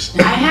universe.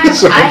 I have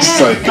So I it's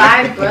have like-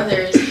 5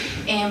 brothers,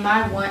 and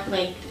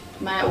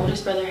my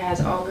oldest brother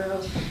has all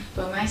girls,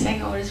 but my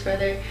second oldest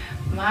brother,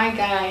 my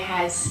guy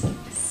has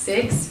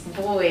 6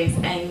 boys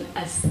and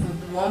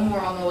one more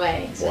on the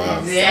way. So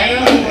Wow. that's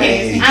 7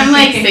 boys. I'm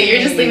like, so you're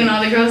just leaving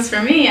all the girls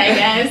for me, I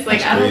guess.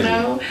 Like, I don't Crazy.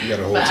 know. You got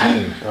a whole But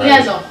team. he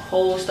has a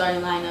whole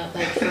starting lineup,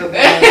 like, for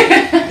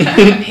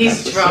what?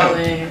 He's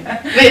trolling.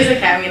 But it's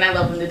okay, I mean, I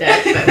love him to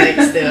death, but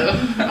like, still.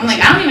 I'm like,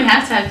 I don't even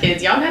have to have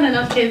kids. Y'all got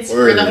enough kids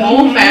Word. for the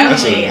whole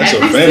family. That's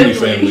a every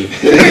family. sibling.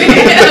 For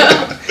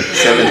real.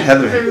 7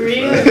 Heather. For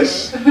real.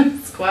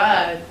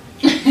 Squad.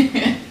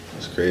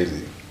 That's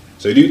crazy.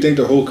 So do you think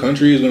the whole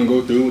country is gonna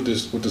go through with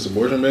this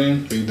abortion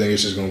ban? Or do you think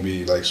it's just gonna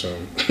be like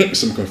some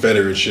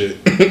Confederate shit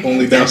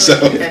only down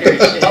south?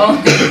 Confederate shit.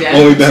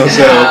 Only down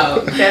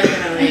south.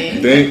 Definitely.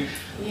 You think?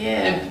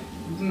 Yeah.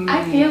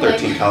 I feel like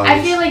 13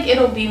 colonies.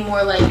 it'll be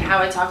more like how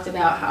I talked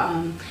about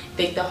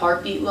like the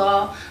heartbeat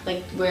law,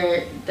 like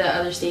where the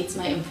other states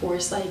might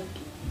enforce, like,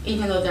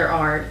 even though there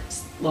are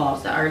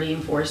laws that already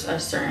enforce a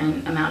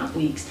certain amount of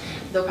weeks,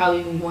 they'll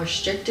probably be more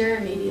stricter,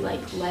 maybe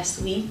like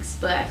less weeks,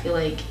 but I feel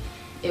like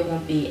it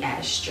won't be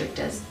as strict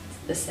as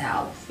the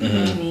South. You know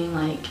what I mean?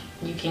 Like,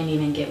 you can't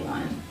even get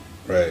one.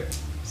 Right.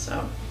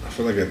 So I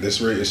feel like at this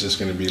rate, it's just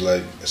gonna be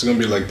like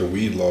the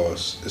weed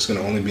laws. It's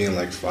gonna only be in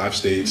like 5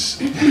 states,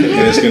 and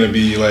it's gonna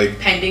be like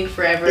pending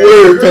forever.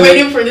 Word, We're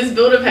waiting for this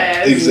bill to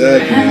pass.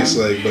 exactly. Yeah. It's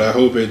like, but I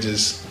hope it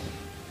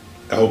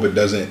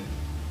doesn't,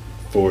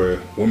 for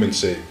women's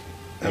sake.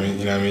 I mean,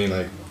 you know what I mean?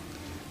 Like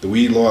the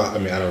weed law. I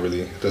mean,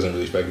 it doesn't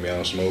really affect me. I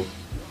don't smoke,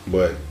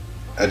 but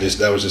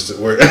that was just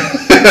the word.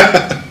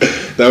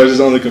 That was just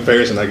the only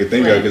comparison I could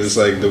think of, because it's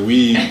like the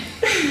weed,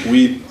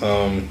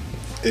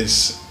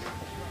 it's,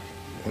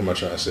 what am I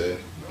trying to say?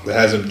 It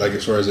hasn't, like,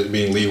 as far as it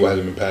being legal,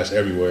 hasn't been passed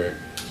everywhere,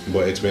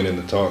 but it's been in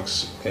the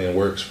talks and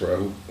works for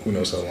who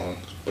knows how long.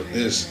 But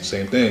this,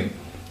 same thing,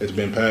 it's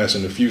been passed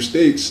in a few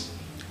states,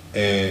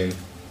 and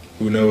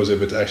who knows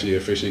if it's actually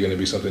officially going to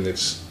be something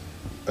that's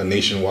a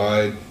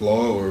nationwide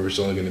law, or if it's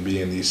only going to be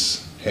in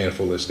these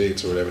handful of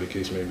states, or whatever the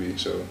case may be.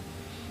 So,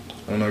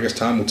 I don't know, I guess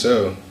time will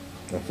tell,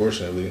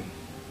 unfortunately.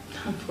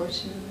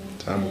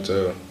 Time will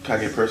tell. Can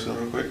I get personal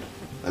real quick?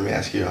 Let me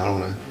ask you, I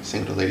don't want to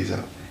single the ladies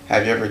out.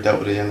 Have you ever dealt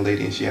with a young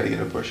lady and she had to get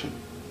an abortion?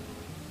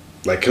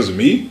 Like, because of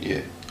me?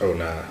 Yeah. Oh,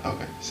 nah.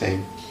 Okay,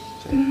 same.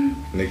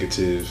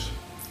 Negatives.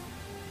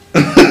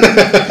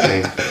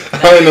 Same. I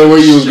didn't know where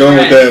you was going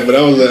with that, but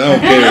I was like, I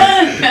don't care.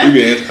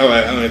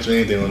 I don't answer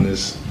anything on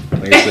this.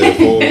 Like I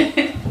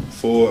said,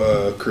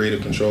 full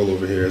creative control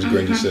over here, as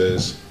Grindy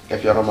says.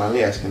 If y'all don't mind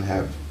me asking,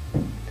 have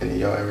any of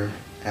y'all ever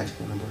asked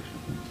for an abortion?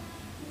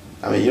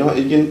 I mean, you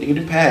can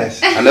do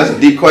pass. I know that's a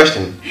deep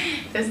question.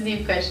 That's a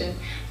deep question,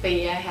 but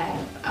yeah, I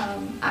have.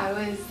 I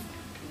was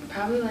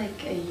probably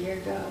like a year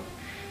ago,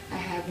 I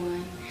had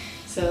one.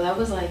 So that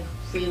was like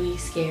really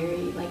scary.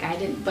 Like I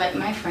didn't, but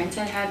my friends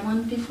had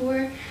one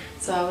before,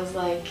 so I was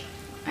like,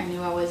 I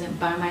knew I wasn't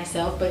by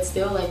myself, but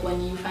still, like when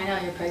you find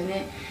out you're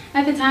pregnant,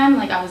 at the time,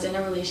 like I was in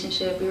a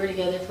relationship, we were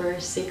together for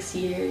 6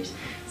 years,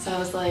 so I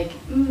was like,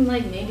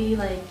 like maybe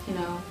like, you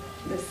know,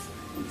 this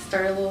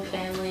start a little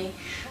family,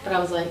 but I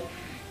was like,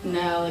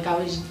 no, like I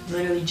was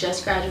literally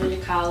just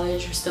graduated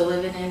college, we're still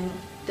living in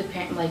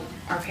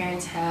our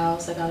parents'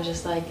 house, like I was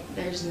just like,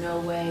 there's no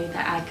way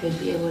that I could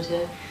be able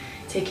to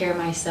take care of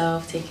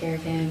myself, take care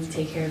of him,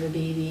 take care of a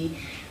baby.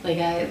 Like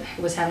I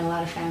was having a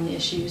lot of family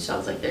issues, so I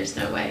was like, there's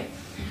no way.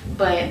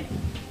 But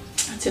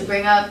to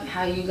bring up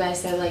how you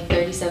guys said like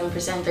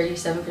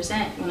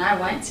 37%, when I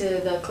went to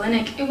the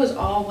clinic, it was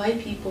all white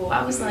people.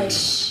 I was like,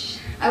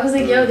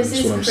 yo, this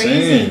is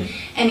crazy.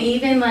 And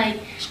even like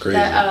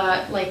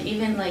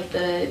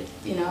the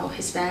you know,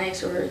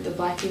 Hispanics or the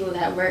black people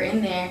that were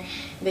in there,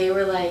 they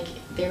were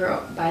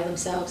by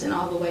themselves, and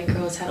all the white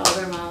girls had all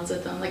their moms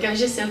with them. Like it was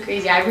just so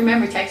crazy. I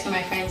remember texting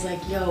my friends like,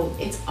 yo,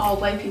 it's all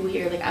white people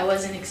here. Like I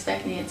wasn't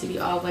expecting it to be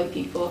all white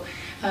people.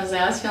 I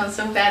was feeling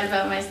so bad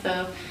about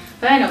myself,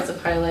 but I know it's a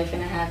part of life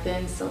and it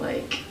happens. So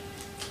like,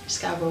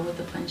 just gotta roll with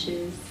the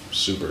punches.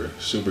 Super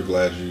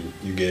glad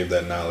you gave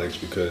that knowledge,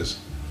 because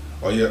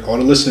all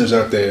the listeners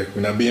out there,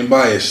 we're not being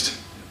biased.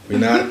 We're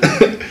not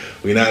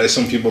as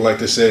some people like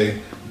to say,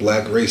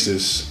 black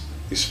racist.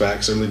 These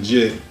facts are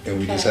legit, and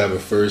we just have a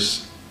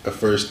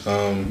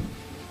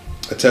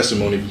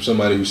testimony from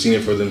somebody who's seen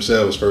it for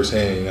themselves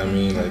firsthand. I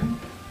mean, like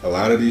a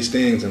lot of these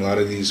things and a lot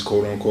of these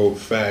quote unquote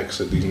facts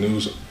that these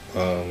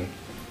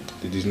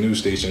news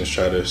stations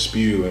try to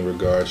spew in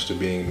regards to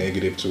being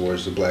negative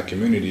towards the black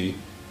community,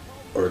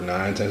 or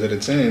 9 times out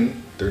of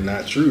 10, they're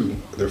not true.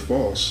 They're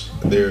false.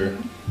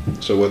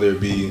 So whether it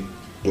be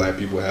black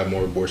people have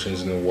more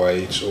abortions than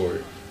whites, or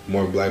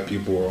more black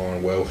people are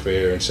on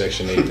welfare and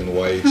Section 8 than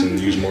whites, and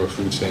use more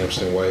food stamps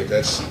than white,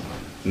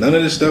 none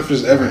of this stuff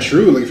is ever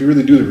true. Like if you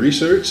really do the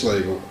research,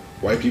 like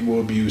white people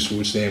abuse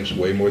food stamps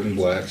way more than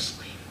blacks,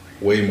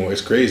 way more.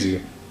 It's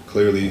crazy.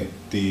 Clearly,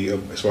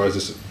 as far as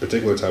this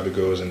particular topic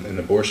goes, and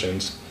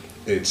abortions,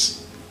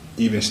 it's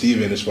even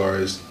Steven as far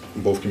as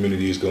both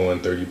communities going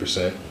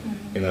 30%.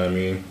 You know what I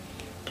mean?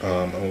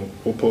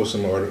 We'll post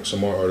some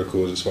more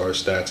articles as far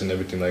as stats and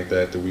everything like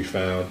that we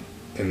found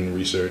in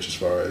research as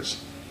far as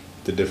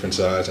the different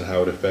sides and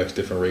how it affects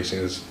different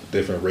races,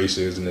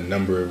 and the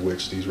number of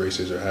which these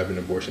races are having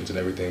abortions and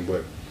everything.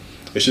 But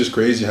it's just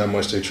crazy how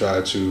much they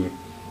try to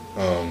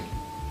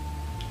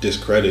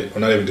discredit, or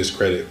not even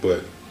discredit,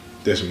 but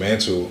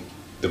dismantle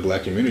the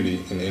black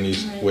community in any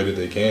way that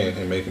they can,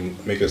 and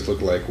make us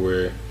look like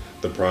we're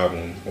the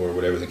problem, or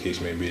whatever the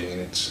case may be.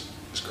 And it's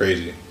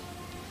crazy.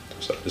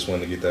 So I just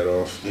wanted to get that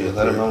off. Yeah,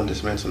 let alone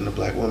dismantling the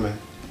black woman.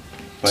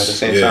 But at the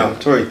same time,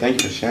 Tori,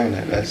 thank you for sharing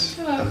that. That's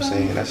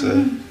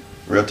a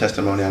real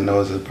testimony. I know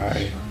it's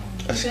probably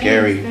a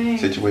scary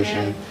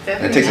situation. Yeah,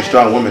 and it takes a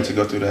strong woman to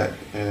go through that.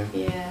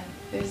 Yeah,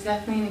 there's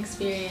definitely an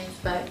experience,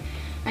 but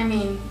I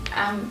mean,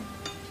 I'm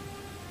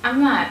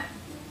not,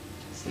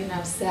 you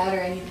know, sad or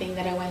anything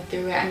that I went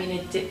through it. I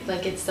mean,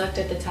 it sucked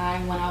at the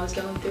time when I was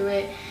going through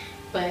it,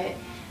 but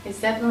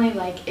it's definitely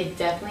it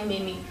definitely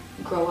made me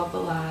grow up a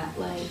lot.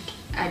 Like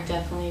I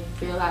definitely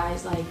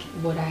realized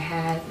what I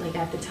had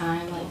at the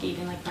time,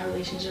 even my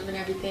relationship and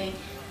everything.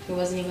 It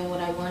wasn't even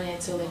what I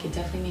wanted, so it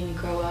definitely made me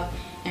grow up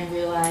and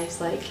realize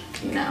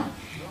you know,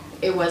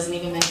 it wasn't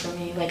even meant for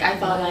me. I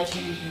thought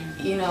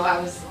you know, I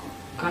was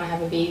gonna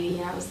have a baby,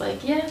 and I was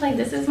yeah,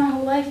 this is my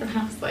whole life, and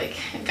I was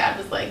God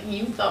was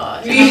you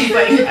thought, and I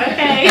was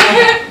okay,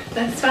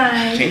 that's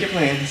fine. Change your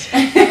plans.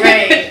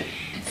 Right.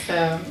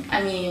 So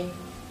I mean,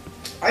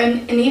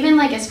 and even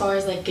as far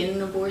as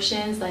getting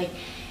abortions,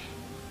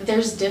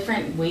 there's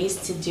different ways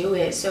to do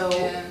it. So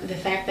the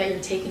fact that you're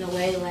taking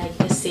away like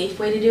the safe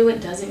way to do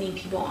it doesn't mean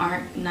people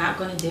aren't not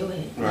going to do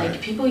it. Right.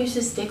 Like people used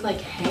to stick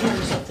like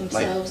hangers up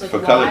themselves, like for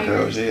colored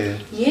wires.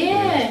 girls,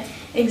 Yeah,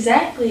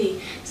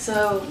 exactly.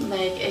 So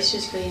like it's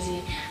just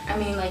crazy. I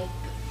mean, like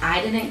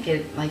I didn't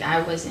get like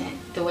I wasn't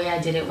the way I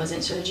did it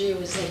wasn't surgery. It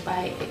was like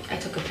I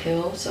took a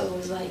pill, so it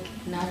was like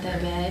not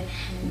that bad.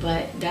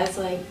 But that's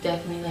like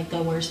definitely like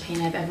the worst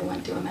pain I've ever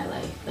went through in my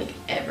life, like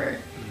ever.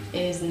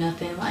 It is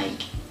nothing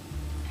like.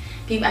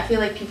 I feel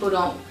like people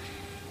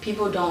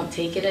don't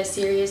take it as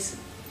serious.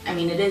 I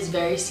mean, it is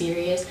very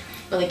serious.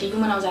 But like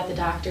even when I was at the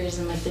doctor's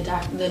and like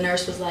the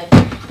nurse was like,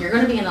 "You're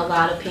gonna be in a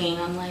lot of pain."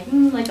 I'm like,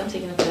 like I'm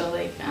taking a pill.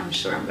 Like I'm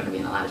sure I'm gonna be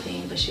in a lot of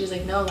pain. But she was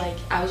like, "No, like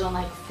I was on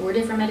like 4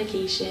 different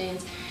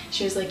medications."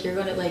 She was like, "You're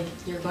gonna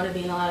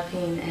be in a lot of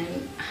pain,"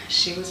 and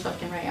she was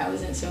fucking right. I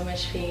was in so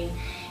much pain,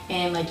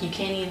 and like you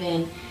can't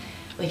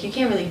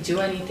really do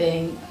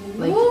anything.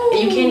 Like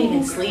you can't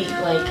even sleep.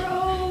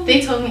 Like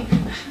they told me.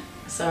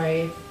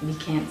 Sorry, we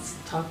can't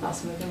talk about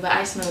smoking, but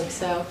I smoke,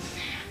 so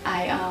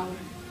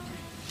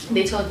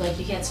they told like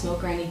you can't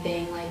smoke or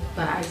anything, like,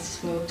 but I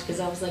smoked because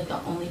that was like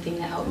the only thing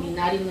that helped me,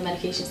 not even the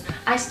medications.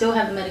 I still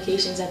have the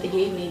medications that they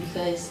gave me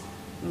because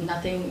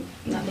nothing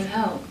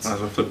helped. Might as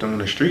well flip them on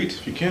the streets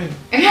if you can.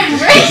 Yo.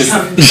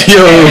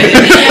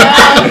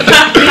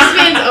 This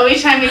man's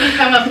always trying to make me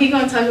come up. He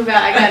gonna talk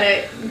about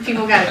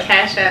people gotta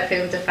cash app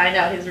him to find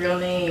out his real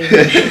name.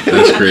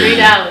 That's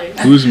crazy. $3.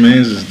 Whose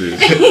man's is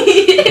this?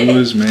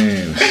 Whose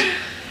man's?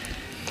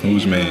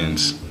 Whose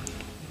man's?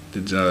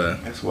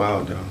 That's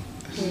wild though.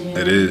 Yeah.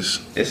 It is.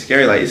 It's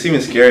scary. Like it's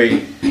even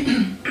scary.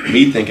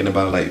 Me thinking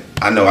about it, like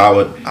I know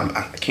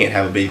I can't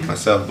have a baby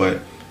myself, but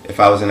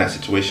if I was in that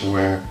situation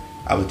where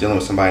I was dealing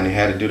with somebody and they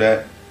had to do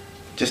that,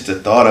 just the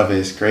thought of it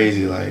is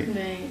crazy. Like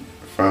Right.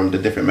 from the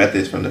different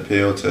methods, from the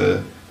pill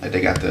to like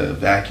they got the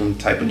vacuum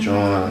type of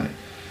joint.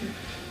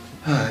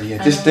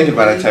 Yeah, just thinking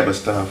about that type of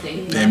stuff.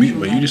 Damn,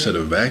 you just said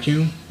a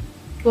vacuum?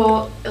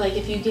 Well, like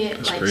if you get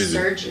That's like crazy.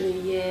 surgery,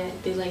 yeah,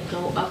 they like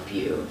go up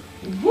you,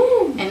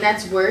 Woo! and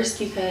that's worse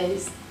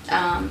because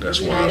That's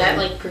you know wild. that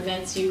like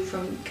prevents you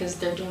from because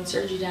they're doing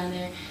surgery down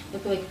there.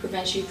 It like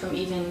prevents you from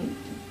even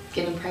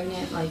getting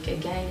pregnant like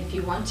again if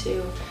you want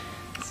to.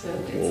 So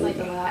it's like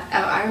a lot.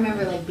 I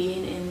remember like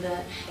being in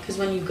because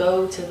when you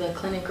go to the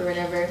clinic or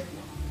whatever,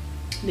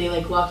 they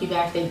like walk you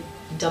back. They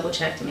double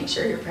check to make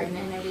sure you're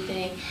pregnant and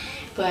everything.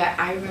 But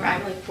I remember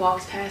I like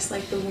walked past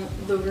like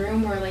the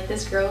room where like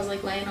this girl was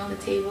like laying on the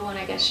table and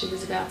I guess she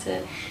was about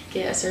to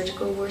get a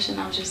surgical abortion.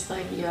 I was just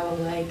like, yo,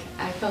 like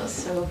I felt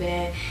so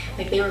bad.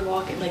 Like they were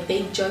walking, like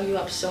they jug you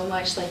up so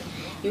much. Like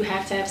you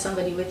have to have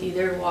somebody with you.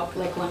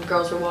 Like when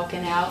girls were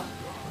walking out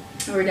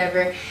or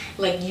whatever,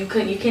 like you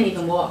can't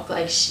even walk.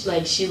 Like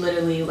she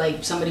literally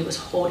like somebody was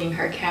holding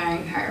her,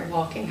 carrying her,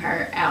 walking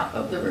her out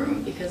of the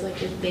room because like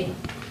they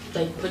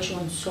like put you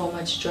on so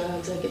much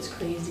drugs. Like it's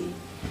crazy.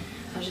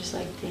 I was just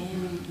like,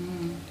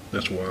 damn.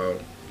 That's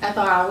wild. I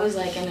thought I was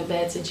like in a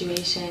bad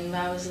situation, but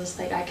I was just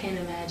like, I can't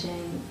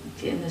imagine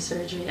getting the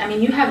surgery. I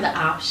mean, you have the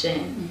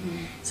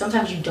option.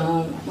 Sometimes you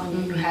don't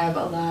when you have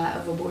a lot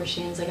of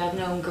abortions. Like I've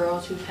known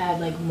girls who've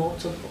had like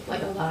multiple,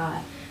 like a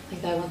lot,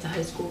 like that I went to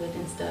high school with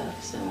and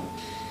stuff. So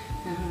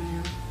I don't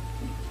know.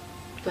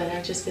 But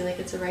I just feel like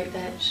it's a right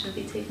that shouldn't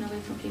be taken away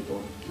from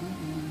people.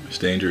 It's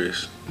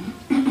dangerous.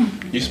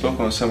 You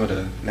spoke on some of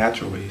the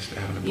natural ways to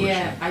have an abortion.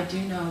 Yeah, I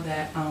do know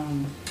that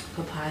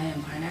papaya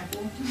and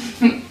pineapple,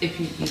 if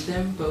you eat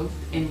them both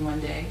in one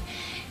day,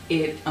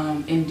 it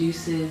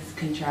induces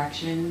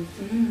contractions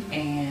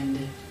and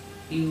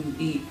you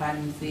eat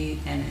vitamin C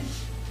and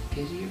it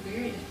gives you your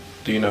period.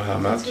 Do you know how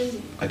much?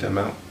 crazy. Like the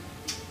amount?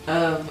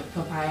 Of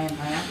papaya and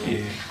pineapple?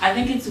 Yeah. I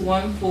think it's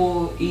 1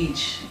 full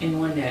each in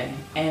one day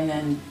and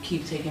then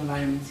keep taking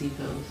vitamin C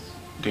pills.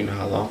 Do you know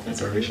how long the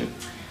duration?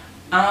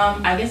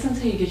 I guess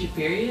until you get your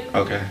period.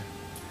 Okay.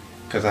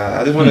 Because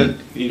I just wanted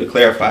you to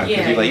clarify.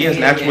 Because you're like, it's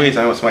natural ways.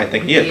 I want somebody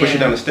thinking, push you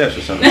down the steps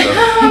or something. So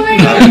Oh my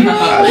God.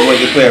 I just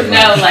wanted to clarify.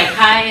 No, like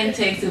high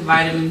intakes of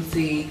vitamin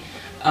C,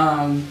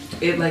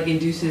 it like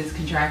induces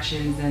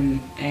contractions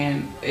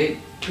and it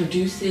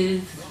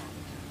produces,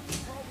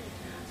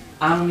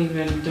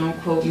 don't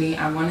quote me,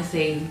 I want to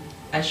say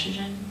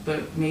estrogen,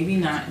 but maybe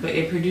not, but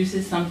it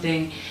produces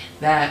something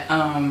that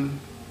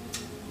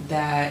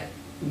that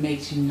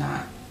makes you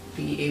not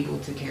be able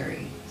to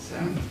carry. So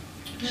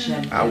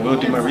I will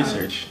do my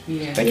research.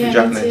 Yeah. Thank you Yeah, for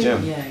dropping me that too.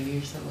 gem. Yeah,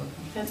 you're so welcome.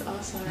 That's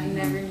awesome. I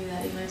never knew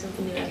that. You learn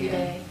something new every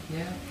day.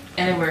 Yeah.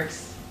 And it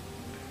works.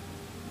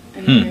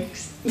 And it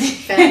works.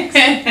 Facts.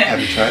 Have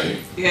you tried it?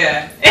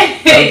 Yeah.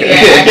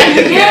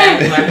 Okay.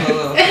 Yeah. My whole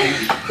little thing.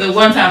 So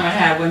one time I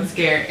had one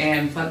scare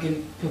and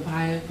fucking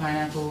papaya,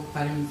 pineapple,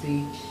 vitamin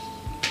C,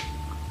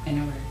 and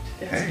it worked.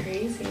 That's Hey.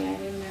 crazy. I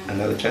didn't know.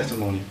 Another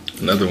testimony.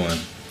 Another one.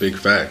 Big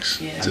facts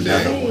Yeah.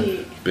 today.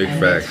 Great. Big And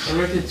facts. I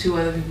worked with 2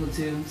 other people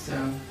too, so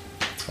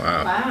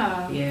Wow.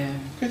 Wow. yeah.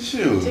 Good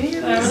shoe. Do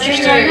you I was like,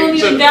 research? I don't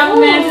even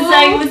government to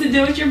tell you what to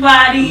do with your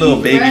body.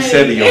 Little baby Right.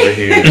 Sebby over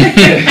here.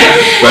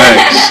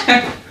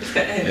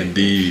 Facts.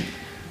 Indeed.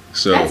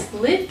 So That's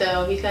lit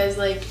though, because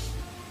like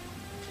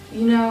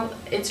you know,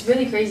 it's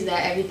really crazy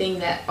that everything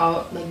that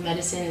all like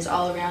medicine is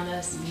all around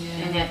us,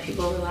 and yet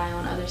people rely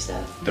on other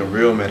stuff. The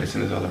real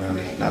medicine is all around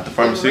us, not the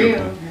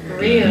pharmaceutical. For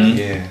real.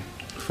 Yeah.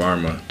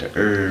 Pharma. The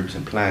herbs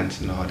and plants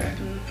and all that.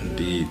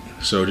 Indeed.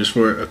 So just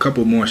for a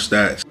couple more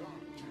stats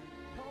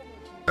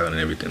and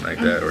everything like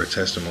that, or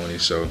testimony.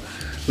 So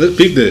let's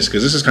peep this,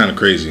 because this is kind of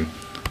crazy.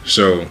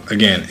 So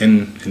again,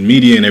 in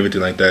media and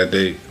everything like that,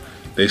 they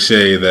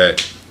say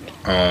that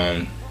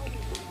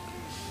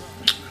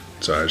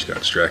sorry, I just got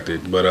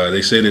distracted. But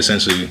they say that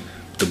essentially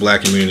the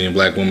black community and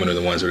black women are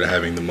the ones that are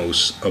having the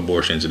most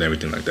abortions and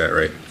everything like that,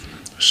 right?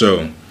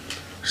 So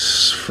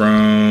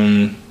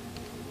from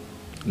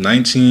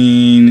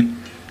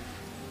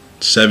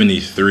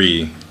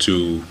 1973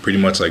 to pretty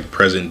much like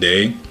present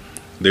day,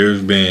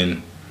 there's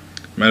been,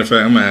 matter of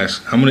fact, I'm gonna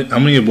ask how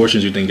many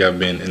abortions you think have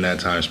been in that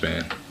time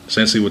span?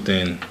 Essentially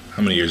within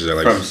how many years is that?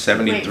 Like from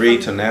 73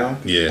 to now?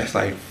 Yeah. That's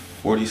like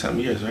 40 something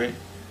years, right?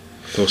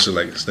 close to,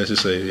 like, let's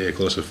just say,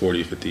 close to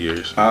 40, 50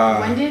 years.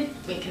 Wait,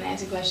 can I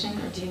ask a question,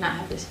 or do you not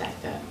have this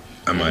fact up?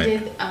 I might.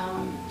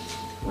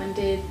 When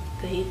did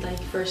they like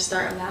first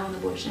start allowing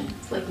abortion,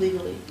 like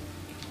legally?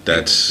 The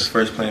That's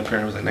first Planned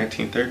Parenthood was like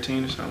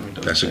 1913 or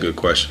something. a good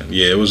question.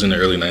 Yeah, it was in the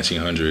early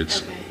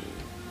 1900s. Okay.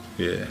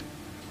 Yeah, it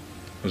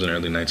was in the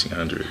early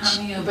 1900s.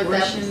 How many But that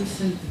abortions was-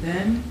 since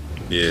then?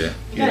 Yeah. You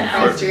Yeah, gotta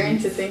for- factor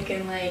into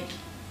thinking like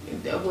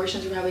the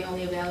abortions were probably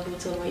only available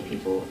to white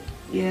people,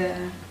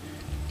 Yeah.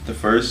 The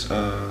first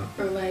or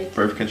like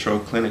birth control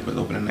clinic was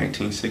opened in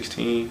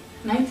 1916.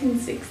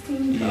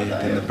 1916. Yeah,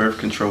 then the Birth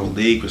Control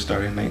League was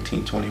started in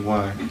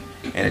 1921,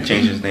 and it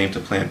changed its name to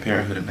Planned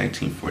Parenthood in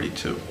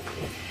 1942.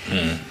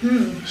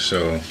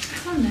 So, I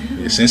don't know.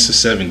 yeah, since the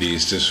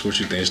 70s, just what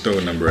you think? Just throw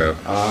a number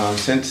out.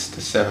 Since the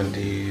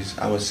 70s,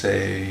 I would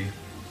say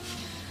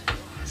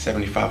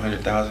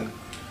 7,500,000.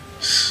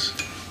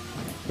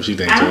 What you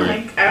think, I don't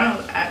Tori?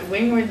 like.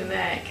 Way more than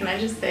that. Can I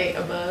just say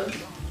above?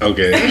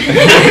 Okay.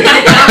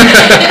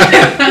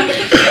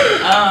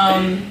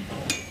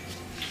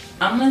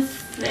 I'm gonna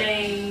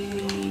say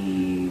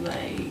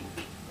like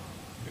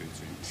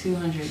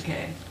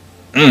 200K.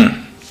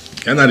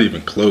 You're not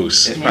even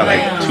close. It's probably like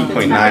Yeah.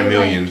 2.9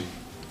 million.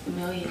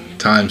 Million.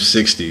 Times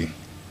 60.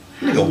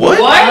 Nigga, what?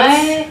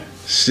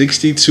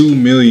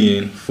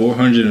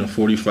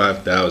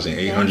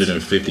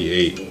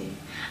 62,445,858.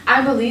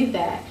 I believe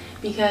that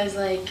because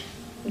like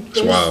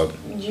It's wild.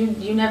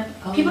 You never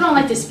people don't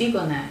like to speak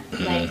on that.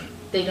 Like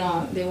they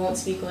won't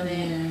speak on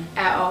it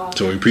at all.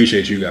 So we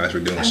appreciate you guys for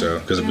doing so,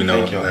 because we know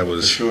Thank y'all, that for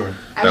was sure.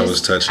 that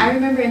was touchy. I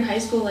remember in high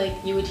school, like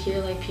you would hear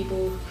like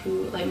people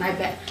who like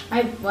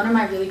one of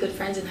my really good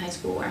friends in high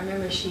school. I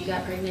remember she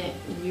got pregnant.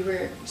 We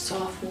were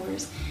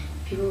sophomores.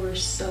 People were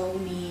so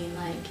mean,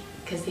 like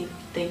because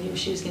they knew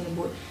she was getting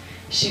aborted.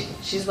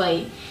 She's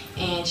white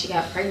and she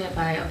got pregnant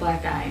by a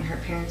black guy, and her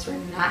parents were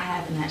not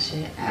having that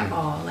shit at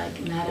all, like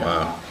not at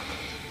all.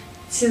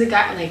 So the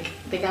guy like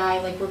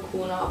we're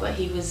cool and all, but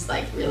he was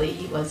like really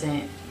he was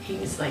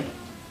like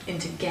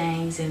into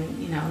gangs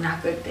and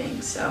not good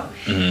things. So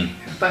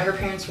but her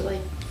parents were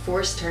like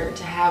forced her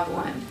to have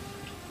one.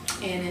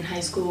 And in high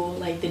school,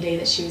 like the day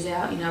that she was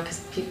out,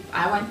 because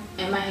I went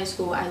in my high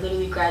school, I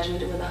literally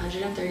graduated with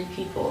 130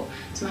 people.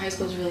 So my high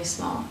school was really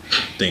small. I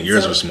think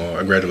yours was small.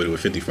 I graduated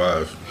with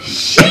 55.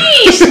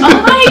 Sheesh! Oh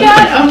my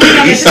god!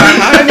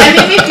 That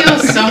made me feel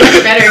so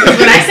much better. 'Cause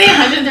when I say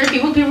 130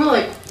 people, people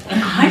are like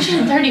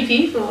 130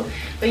 people.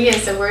 But yeah,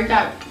 so word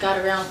got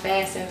around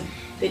fast, and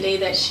the day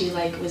that she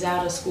like was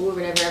out of school or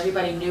whatever,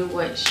 everybody knew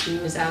what she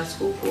was out of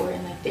school for,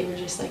 and like they were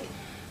just like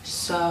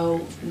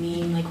so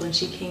mean. Like when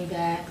she came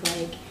back,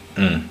 like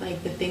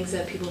the things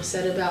that people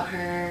said about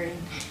her, and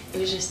it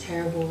was just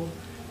terrible.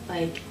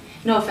 Like,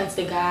 no offense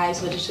to guys,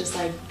 but it's just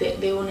like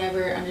they will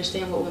never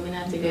understand what women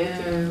have to go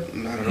through.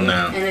 Not at all.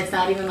 No. And it's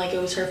not even like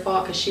it was her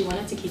fault, because she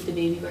wanted to keep the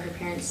baby, but her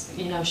parents,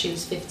 she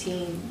was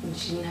 15 and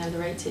she didn't have the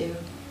right to.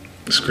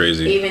 It's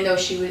crazy. Even though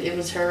it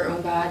was her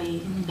own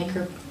body, like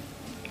her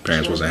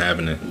Parents wasn't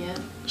having it. Yeah.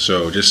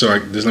 So so I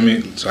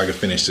can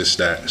finish this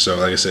stat. So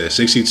like I said,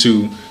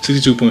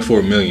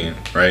 62.4 million,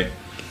 right?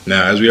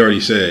 Now, as we already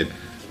said,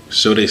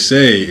 so they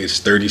say it's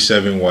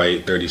 37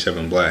 white,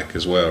 37 black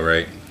as well,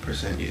 right?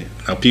 Percent, yeah.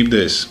 Now peep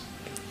this.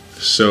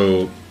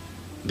 So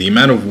the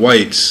amount of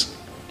whites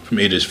from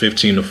ages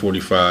 15 to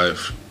 44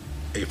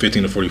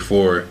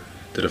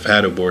 that have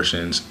had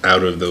abortions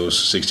out of those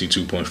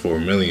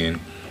 62.4 million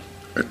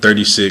are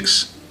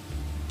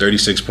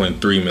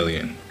 36.3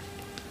 million.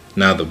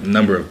 Now the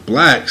number of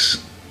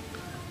blacks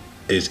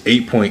is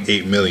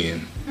 8.8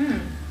 million.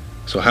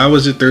 So how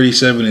is it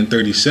 37 and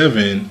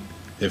 37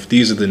 if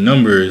these are the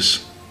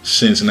numbers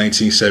since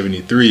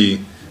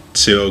 1973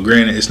 till,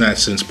 granted, it's not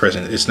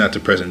the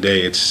present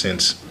day, it's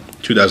since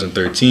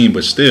 2013,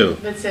 but still.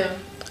 But still,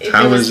 if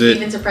How it was is it-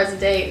 even to present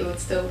day, it would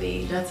still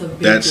be. That's a big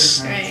That's-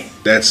 difference. Right.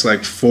 That's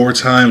like 4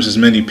 times as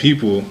many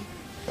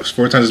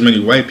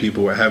white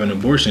people are having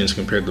abortions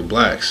compared to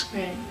blacks.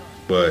 Right.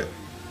 But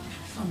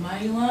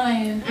Somebody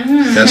lying.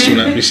 that's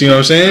you see what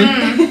I'm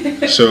saying?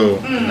 So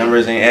The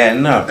numbers ain't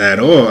adding up. at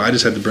all. I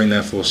just had to bring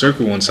that full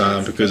circle one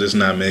time because it's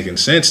not making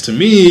sense to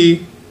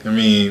me. I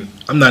mean,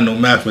 I'm not no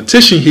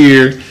mathematician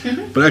here,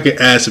 but I can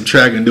add,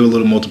 subtract, and do a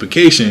little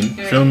multiplication.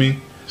 Feel me?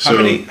 How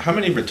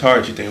many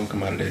retards you think will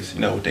come out of this?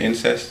 You know, with the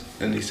incest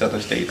in these southern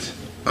states.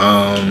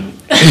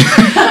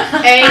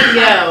 Hey,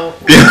 yo.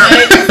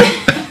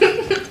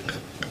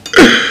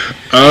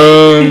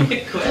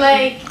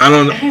 Like, I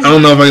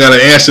don't know if I got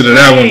an answer to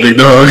that one, big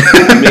dog.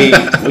 I mean,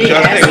 what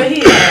y'all that's what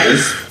think? he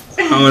has.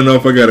 I don't know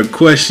if I got a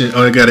question.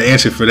 I got an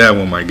answer for that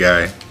one, my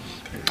guy.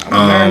 I'm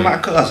gonna marry my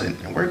cousin,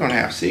 and we're gonna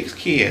have 6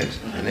 kids,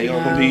 and they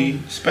all gonna be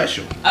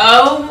special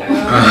Oh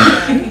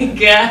my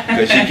god.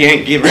 because she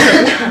can't get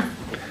rid.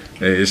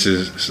 Hey,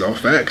 it's all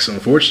facts.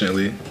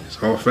 Unfortunately,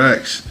 it's all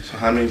facts. So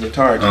how many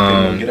retards you think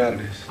gonna get out of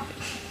this?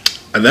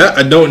 That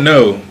I don't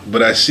know,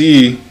 but I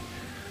see.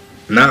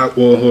 Not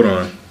well. Hold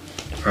on.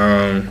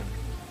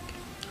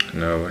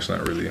 No, it's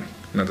not really.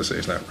 Not to say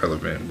it's not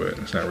relevant, but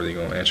it's not really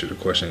gonna answer the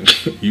question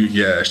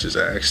you asked. Just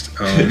asked.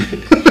 I don't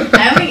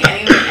think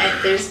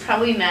anyone, there's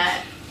probably not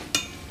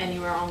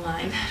anywhere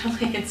online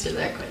that'll answer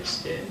that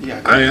question.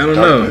 Yeah, I don't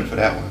dark know. web for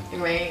that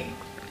one. Right?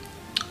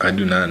 I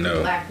do not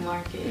know. Black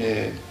market.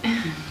 Yeah.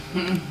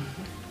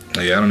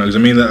 Yeah, I don't know. 'Cause I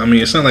mean,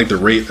 it's not like the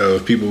rate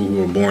of people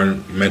who are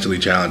born mentally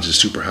challenged is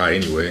super high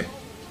anyway.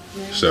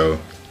 So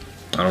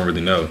I don't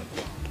really know.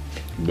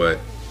 But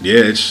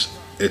yeah, it's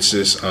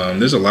just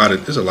there's a lot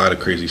of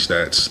crazy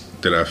stats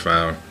that I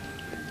found.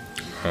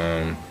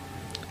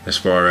 As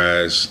far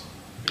as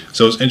it's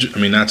interesting. I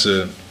mean, not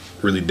to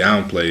really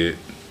downplay it,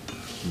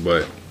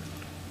 but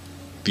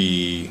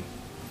the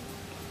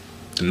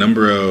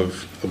number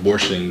of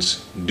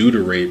abortions due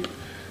to rape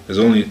is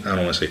only, I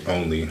don't want to say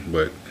only,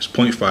 but it's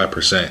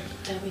 0.5%.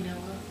 That we know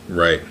of.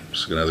 Right,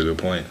 that's another good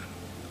point.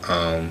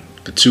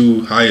 The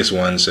two highest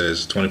ones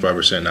says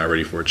 25% not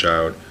ready for a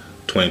child,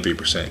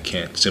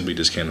 23%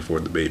 just can't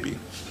afford the baby.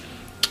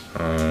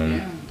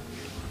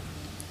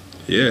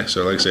 Yeah,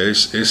 so like I said,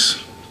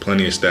 it's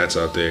plenty of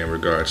stats out there in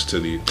regards to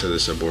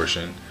this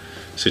abortion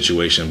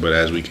situation, but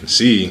as we can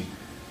see,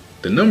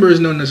 the numbers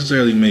don't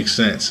necessarily make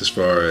sense as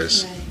far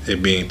as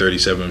it being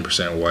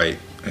 37% white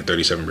and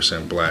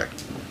 37% black.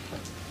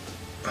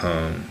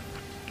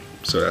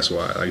 So that's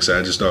why, like I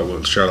said, I just thought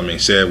what Charlamagne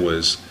said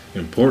was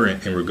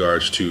important in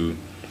regards to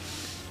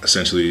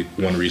essentially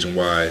one reason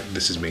why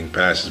this is being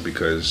passed is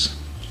because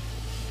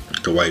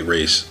the white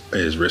race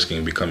is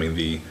risking becoming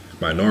the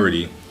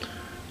minority.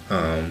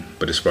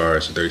 But as far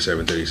as the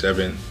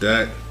 37,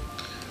 that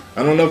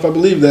I don't know if I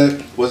believe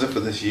that. Was it for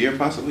this year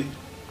possibly?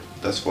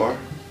 Thus far?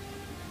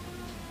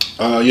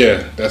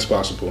 Yeah, that's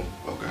possible.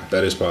 Okay.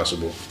 That is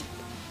possible.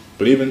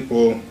 But even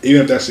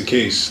if that's the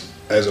case,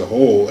 as a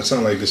whole, it's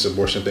not like this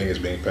abortion thing is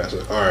being passed.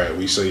 Like, all right,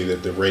 we see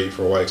that the rate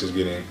for whites is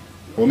getting.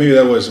 Well, maybe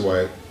that was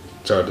why it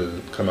started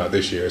to come out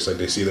this year. It's like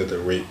they see that the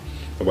rate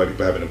of white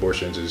people having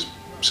abortions is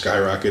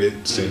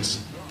skyrocketed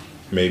since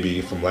maybe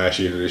from last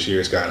year to this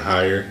year it's gotten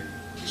higher.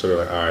 So they're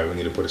like, all right, we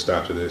need to put a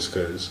stop to this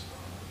because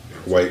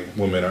white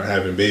women aren't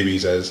having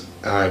babies as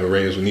high of a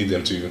rate as we need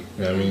them to. You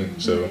know what I mean?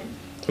 So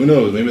who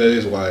knows? Maybe that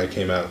is why it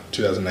came out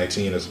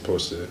 2019 as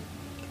opposed to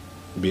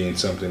being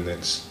something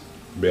that's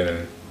been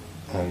an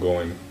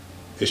ongoing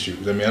issue.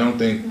 I mean, I don't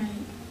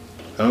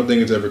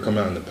think it's ever come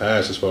out in the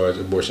past as far as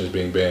abortions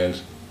being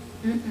banned.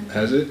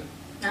 Has it?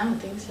 I don't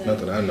think so. Not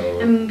that I know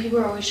of. I mean, people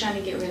are always trying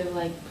to get rid of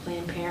like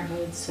Planned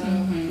Parenthood, so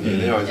Yeah,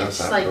 they always it's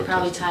outside like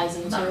probably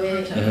protesting. ties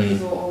into it.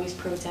 People are always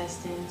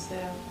protesting, so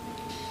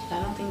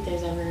I don't think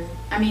there's ever.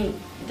 I mean,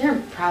 there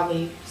are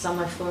probably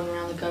somewhere floating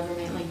around the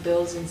government like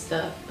bills and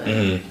stuff, but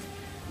who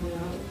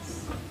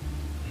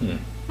knows?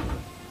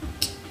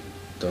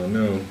 Don't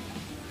know.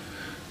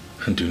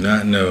 I do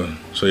not know.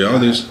 So yeah, all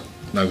these.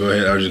 Now go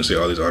ahead. I was just gonna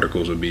say all these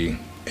articles will be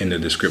in the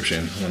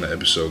description when the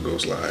episode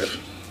goes live.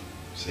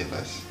 Say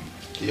less.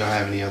 Do y'all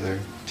have any other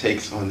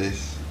takes on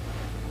this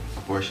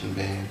abortion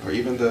ban, or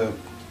even the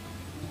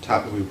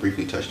topic we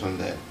briefly touched on,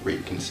 that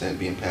rape consent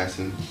being passed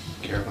in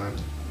Carolina?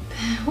 The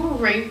whole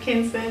rape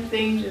consent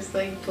thing just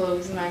like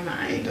blows my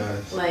mind. It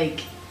does.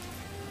 Like,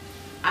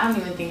 I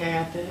don't even think I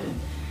got the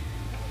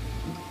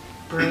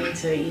brain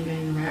to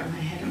even wrap my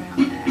head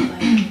around that.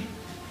 Like,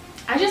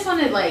 I just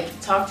want to like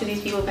talk to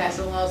these people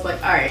passing laws.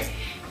 Like, all right,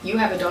 you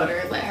have a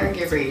daughter, let her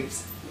get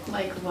raped.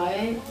 Like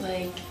what?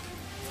 Like,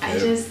 I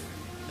just,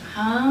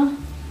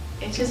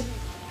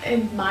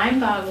 it mind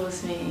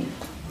boggles me.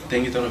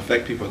 Things don't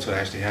affect people until it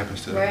actually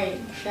happens to them. Right,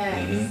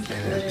 facts.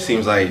 And it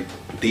seems like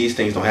these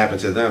things don't happen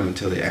to them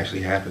until they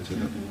actually happen to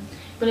them.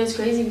 But it's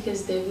crazy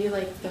because they'd be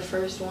like the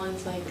first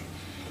ones, like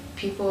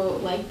people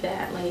like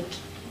that, like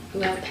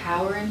who have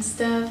power and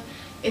stuff.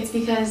 It's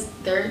because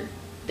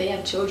they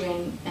have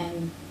children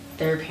and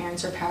their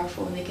parents are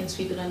powerful and they can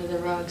sweep it under the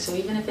rug. So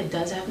even if it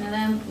does happen to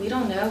them, we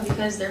don't know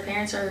because their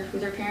parents are who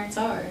their parents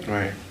are.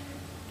 Right.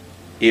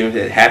 Even if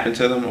it happened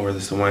to them, or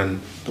it's the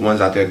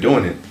ones out there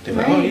doing it, they're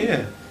like, oh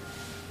yeah,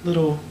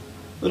 little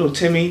little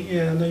Timmy,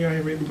 yeah, I know you're out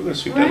here, baby. We're gonna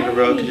sweep that under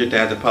the rug because your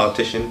dad's a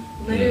politician.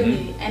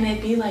 Literally. And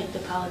it'd be like the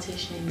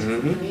politicians, for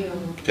real.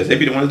 Because they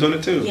be the ones doing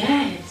it too.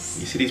 Yes.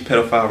 You see these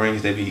pedophile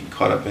rings they be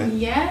caught up in.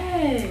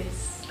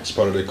 Yes. It's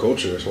part of their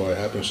culture. That's why it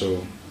happens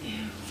so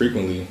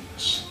frequently.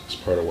 It's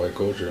part of white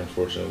culture,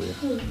 unfortunately.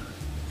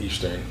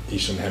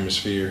 Eastern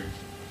Hemisphere.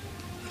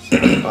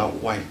 It's about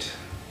white.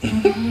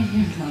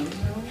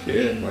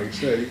 Yeah, like I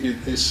said,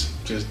 it's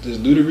just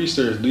do the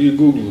research, do your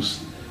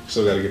Googles.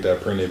 Still gotta get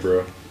that printed,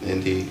 bro.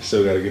 Indeed.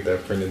 Still gotta get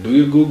that printed. Do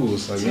your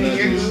Googles. Like, Do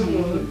your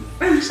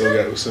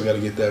Googles. we still gotta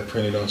get that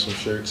printed on some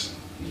shirts.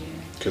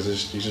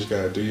 Cause you just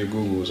gotta do your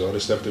Googles. All the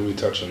stuff that we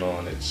touching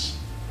on, it's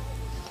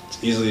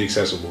easily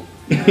accessible.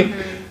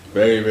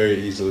 Very,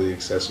 very easily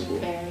accessible.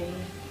 Very.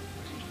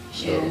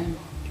 So,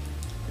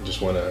 I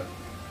just wanna,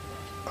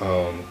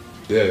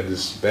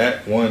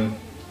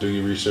 do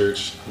your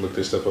research, look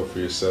this stuff up for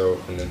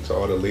yourself, and then to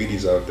all the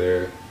ladies out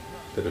there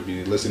that'll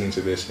be listening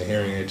to this and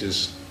hearing it,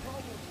 just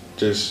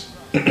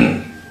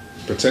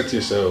protect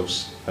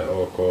yourselves at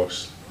all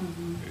costs.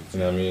 You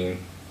know what I mean?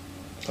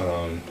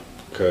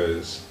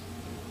 Because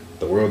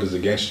the world is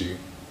against you,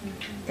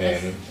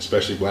 and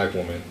especially black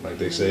women. Like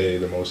they say,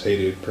 the most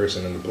hated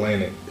person on the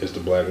planet is the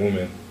black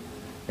woman,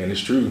 and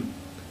it's true.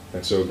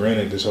 And so,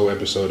 granted, this whole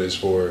episode is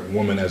for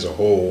women as a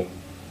whole,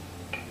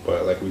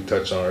 but like we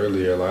touched on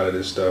earlier, a lot of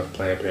this stuff,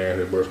 Planned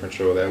Parenthood, birth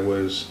control, that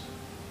was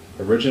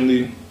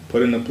originally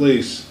put into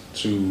place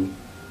to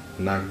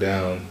knock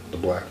down the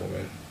black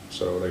woman.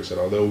 So like I said,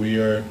 although we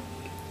are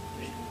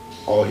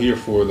all here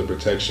for the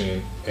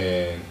protection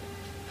and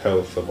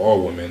health of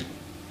all women,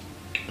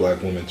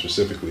 black women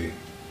specifically,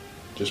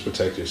 just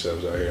protect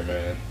yourselves out here,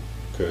 man,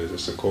 because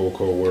it's a cold,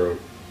 cold world,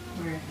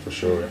 for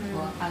sure.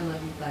 Well, I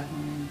love you, black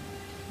women.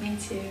 Me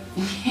too.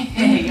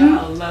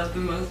 Y'all love the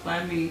most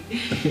by me.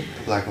 The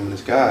black woman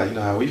is God. You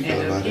know how we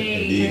feel about it.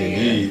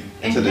 Indeed.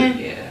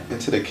 And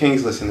to the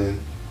kings listening,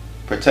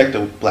 protect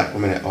the black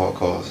woman at all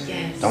costs.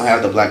 Yes. Don't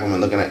have the black woman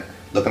looking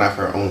out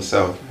for her own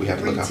self. We have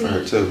to look out for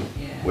her too.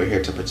 Yeah. We're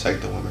here to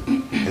protect the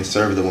woman and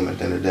serve the woman at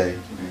the end of the day.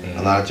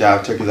 A lot of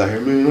job turkeys out here,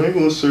 man, I ain't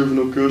gonna serve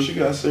no girl, she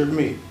gotta serve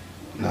me.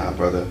 Nah,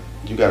 brother,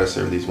 you gotta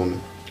serve these women.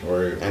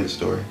 Right. End of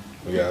story.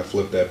 We gotta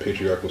flip that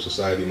patriarchal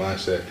society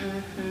mindset.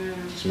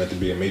 It's meant to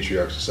be a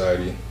matriarch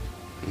society.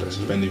 That's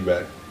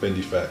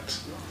Fendi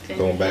facts.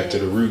 Going back to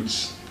the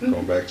roots.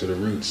 Going back to the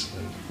roots.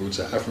 And roots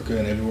of Africa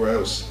and everywhere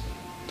else.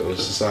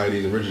 Those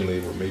societies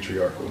originally were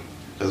matriarchal.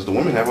 Because the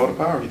women have all the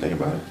power, if you think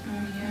about it.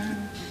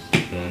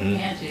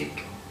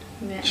 Magic.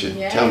 Shit,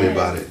 Yes. tell me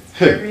about it.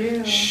 For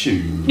real.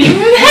 Shoot.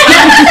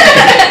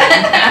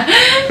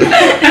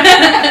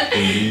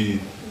 Indeed.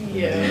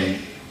 Yeah.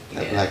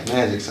 That black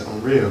magic's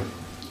unreal.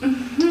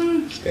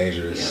 It's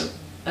dangerous.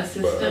 A But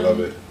I love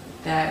system it.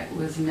 that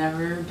was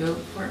never built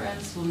for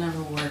us will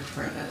never work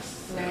for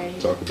us. Right.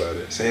 Talk about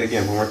it. Say it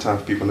again one more time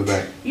for people in the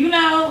back. You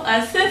know,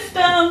 a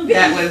system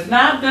that was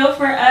not built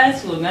for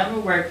us will never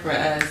work for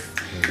us.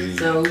 Indeed.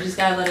 So we just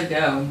gotta let it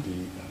go. Indeed.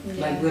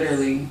 Like Yes.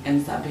 literally,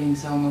 and stop being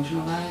so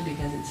emotional about it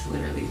because it's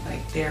literally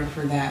like there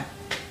for that.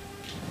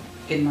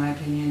 In my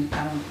opinion,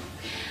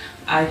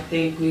 I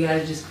think we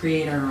gotta just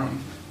create our own.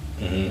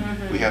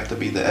 We have to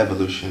be the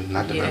evolution,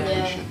 not the Yeah.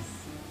 revolution.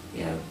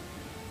 Yeah.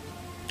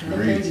 It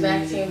brings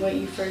back to what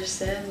you first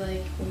said,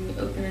 like when you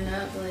opening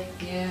up, like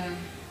Yeah.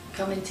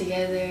 coming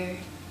together.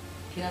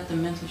 Get out the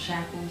mental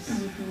shackles.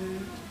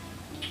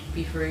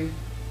 Be free.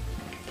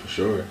 For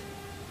sure.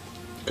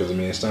 Because, I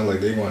mean, it's not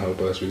like they're going to help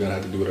us. We're going to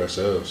have to do it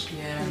ourselves.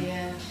 Yeah.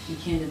 Yeah. You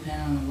can't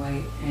depend on a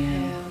white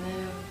man. Hell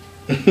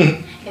no.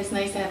 It's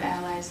nice to have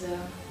allies though.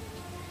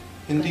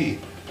 Indeed.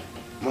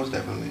 Most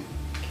definitely.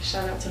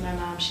 Shout out to my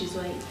mom, she's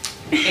white.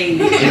 Hey,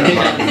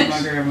 Yeah.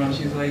 my grandma,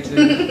 she's white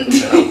too.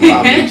 Shout out my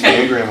mom,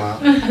 and grandma.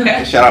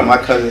 And shout out my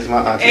cousins, my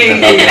aunties. Hey,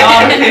 It's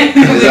not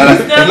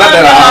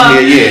that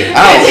I'm here, I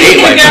don't hate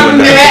white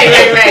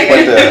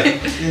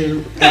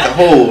people. But as a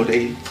whole,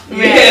 they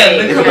Yeah,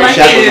 the put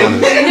shackles on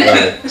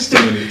collective. us.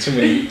 Right.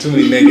 Too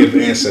many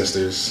negative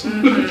ancestors.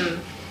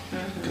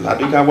 Because I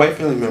do got white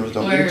family members,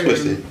 don't get it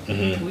twisted.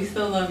 We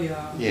still love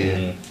y'all.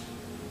 Yeah.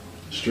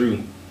 It's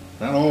true.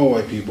 Not all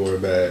white people are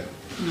bad.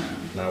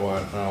 No. Not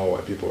all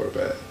white people are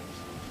bad.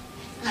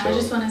 I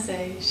just want to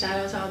say, shout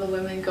out to all the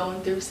women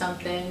going through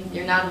something.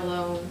 You're not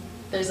alone.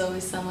 There's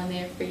always someone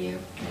there for you.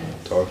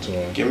 Talk to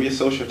them. Give me your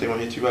social if they want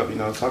to hit you up,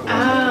 talk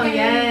about Oh, something.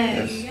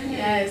 yes. Yes.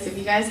 Yes. If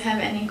you guys have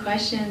any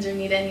questions or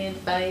need any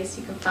advice,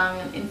 you can follow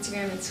me on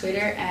Instagram and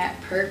Twitter at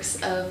Perks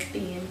of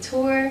Being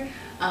Tour.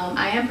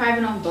 I am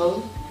private on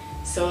both.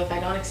 So if I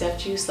don't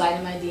accept you, slide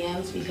in my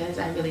DMs because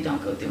I really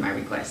don't go through my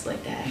requests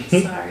like that.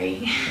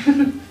 Sorry.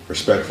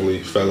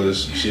 Respectfully,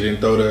 fellas, she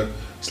didn't throw the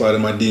slide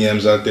in my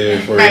DMs out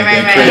there for Right.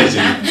 anything crazy.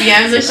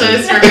 DMs are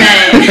shows for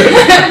men.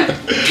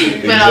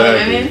 But all the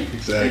women,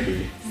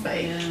 Exactly. it's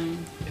like,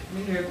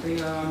 We here for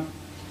y'all.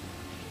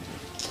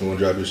 You want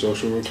to drop your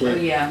social real Oh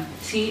quick? yeah,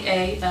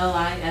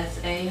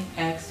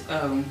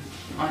 TALISAXO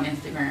on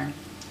Instagram.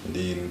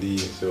 Indeed.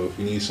 So if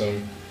you need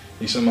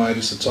somebody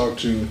just to talk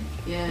to,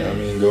 Yeah. I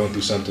mean, going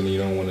through something you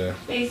don't want to.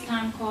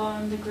 FaceTime call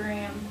on the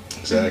gram.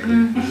 Exactly.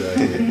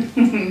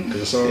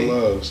 Because it's all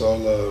love. It's all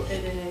love.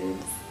 It is.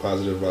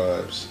 Positive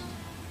vibes.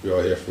 We're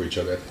all here for each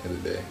other at the end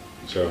of the day.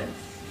 So,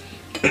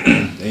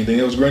 anything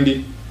else,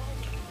 Grundy?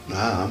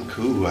 Nah, I'm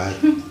cool. I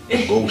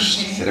Ghost.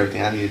 said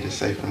everything I needed to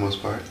say for the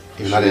most part.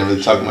 Even though I didn't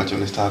really talk much on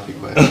this topic,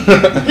 but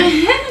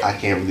I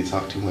can't really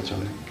talk too much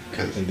on it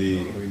because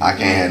Indeed. I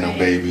can't have no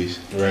babies.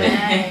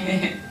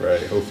 Right.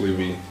 Right.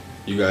 Hopefully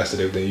you guys said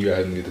everything you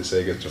guys needed to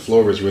say because the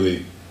floor is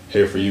really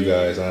here for you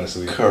guys,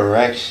 honestly.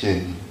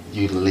 Correction,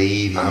 you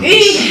lady. Force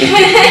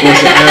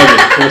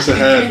a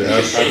habit. I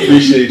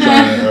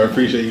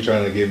appreciate you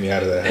trying to get me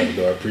out of that habit,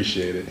 though. I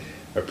appreciate it.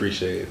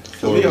 The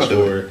So we all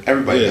do it.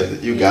 Everybody does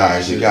it. You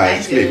guys. It's gonna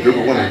be a group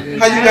of women.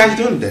 How you guys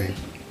doing today?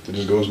 It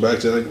just goes back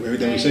to like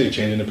everything we say,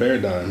 changing the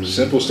paradigm.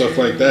 Simple stuff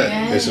like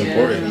that. It's You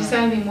important. just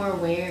gotta be more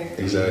aware.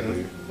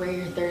 Exactly. Wear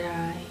your third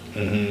eye.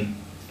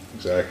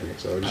 Exactly.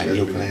 So just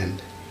Pineal gotta be-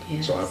 gland.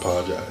 So I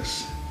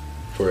apologize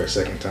for a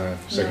second time,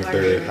 second, No,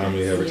 third, I how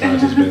many ever agree.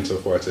 times it's been so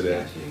far today.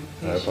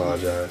 I Got you.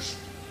 apologize.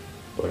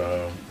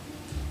 But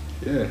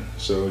yeah.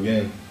 So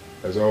again,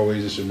 as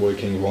always, it's your boy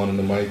King Vaughn on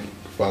the mic.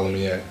 Follow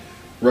me at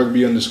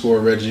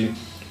rugby_Reggie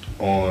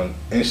on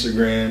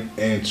Instagram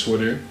and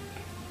Twitter,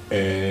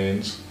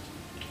 and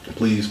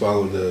please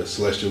follow the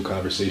Celestial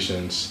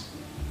Conversations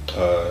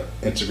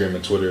Instagram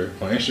and Twitter.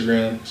 On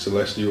Instagram,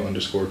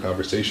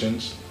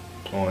 Celestial_Conversations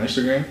on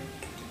Instagram,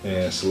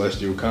 and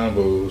Celestial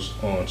Convos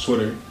on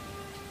Twitter.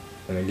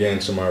 And again,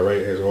 to my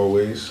right, as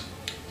always,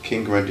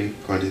 King Grundy,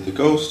 Grundy the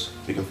Ghost.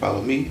 You can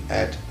follow me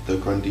at The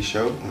Grundy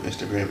Show on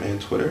Instagram and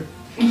Twitter.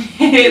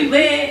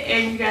 Lit,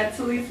 and you got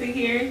Talisa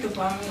here. You can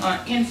follow me on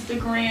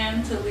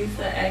Instagram,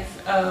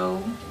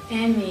 TalisaXO.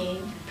 And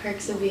me,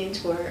 Perks of Being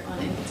Tour on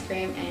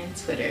Instagram and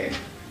Twitter.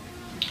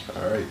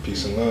 all right,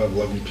 peace and love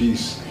and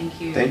peace. Thank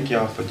you. Thank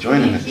y'all for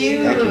joining us.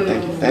 you.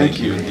 Thank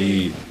you.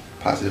 Indeed.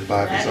 Positive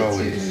vibe as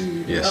always.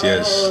 Yes.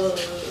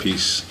 Oh,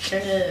 Peace.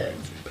 shut up.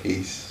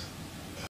 Peace.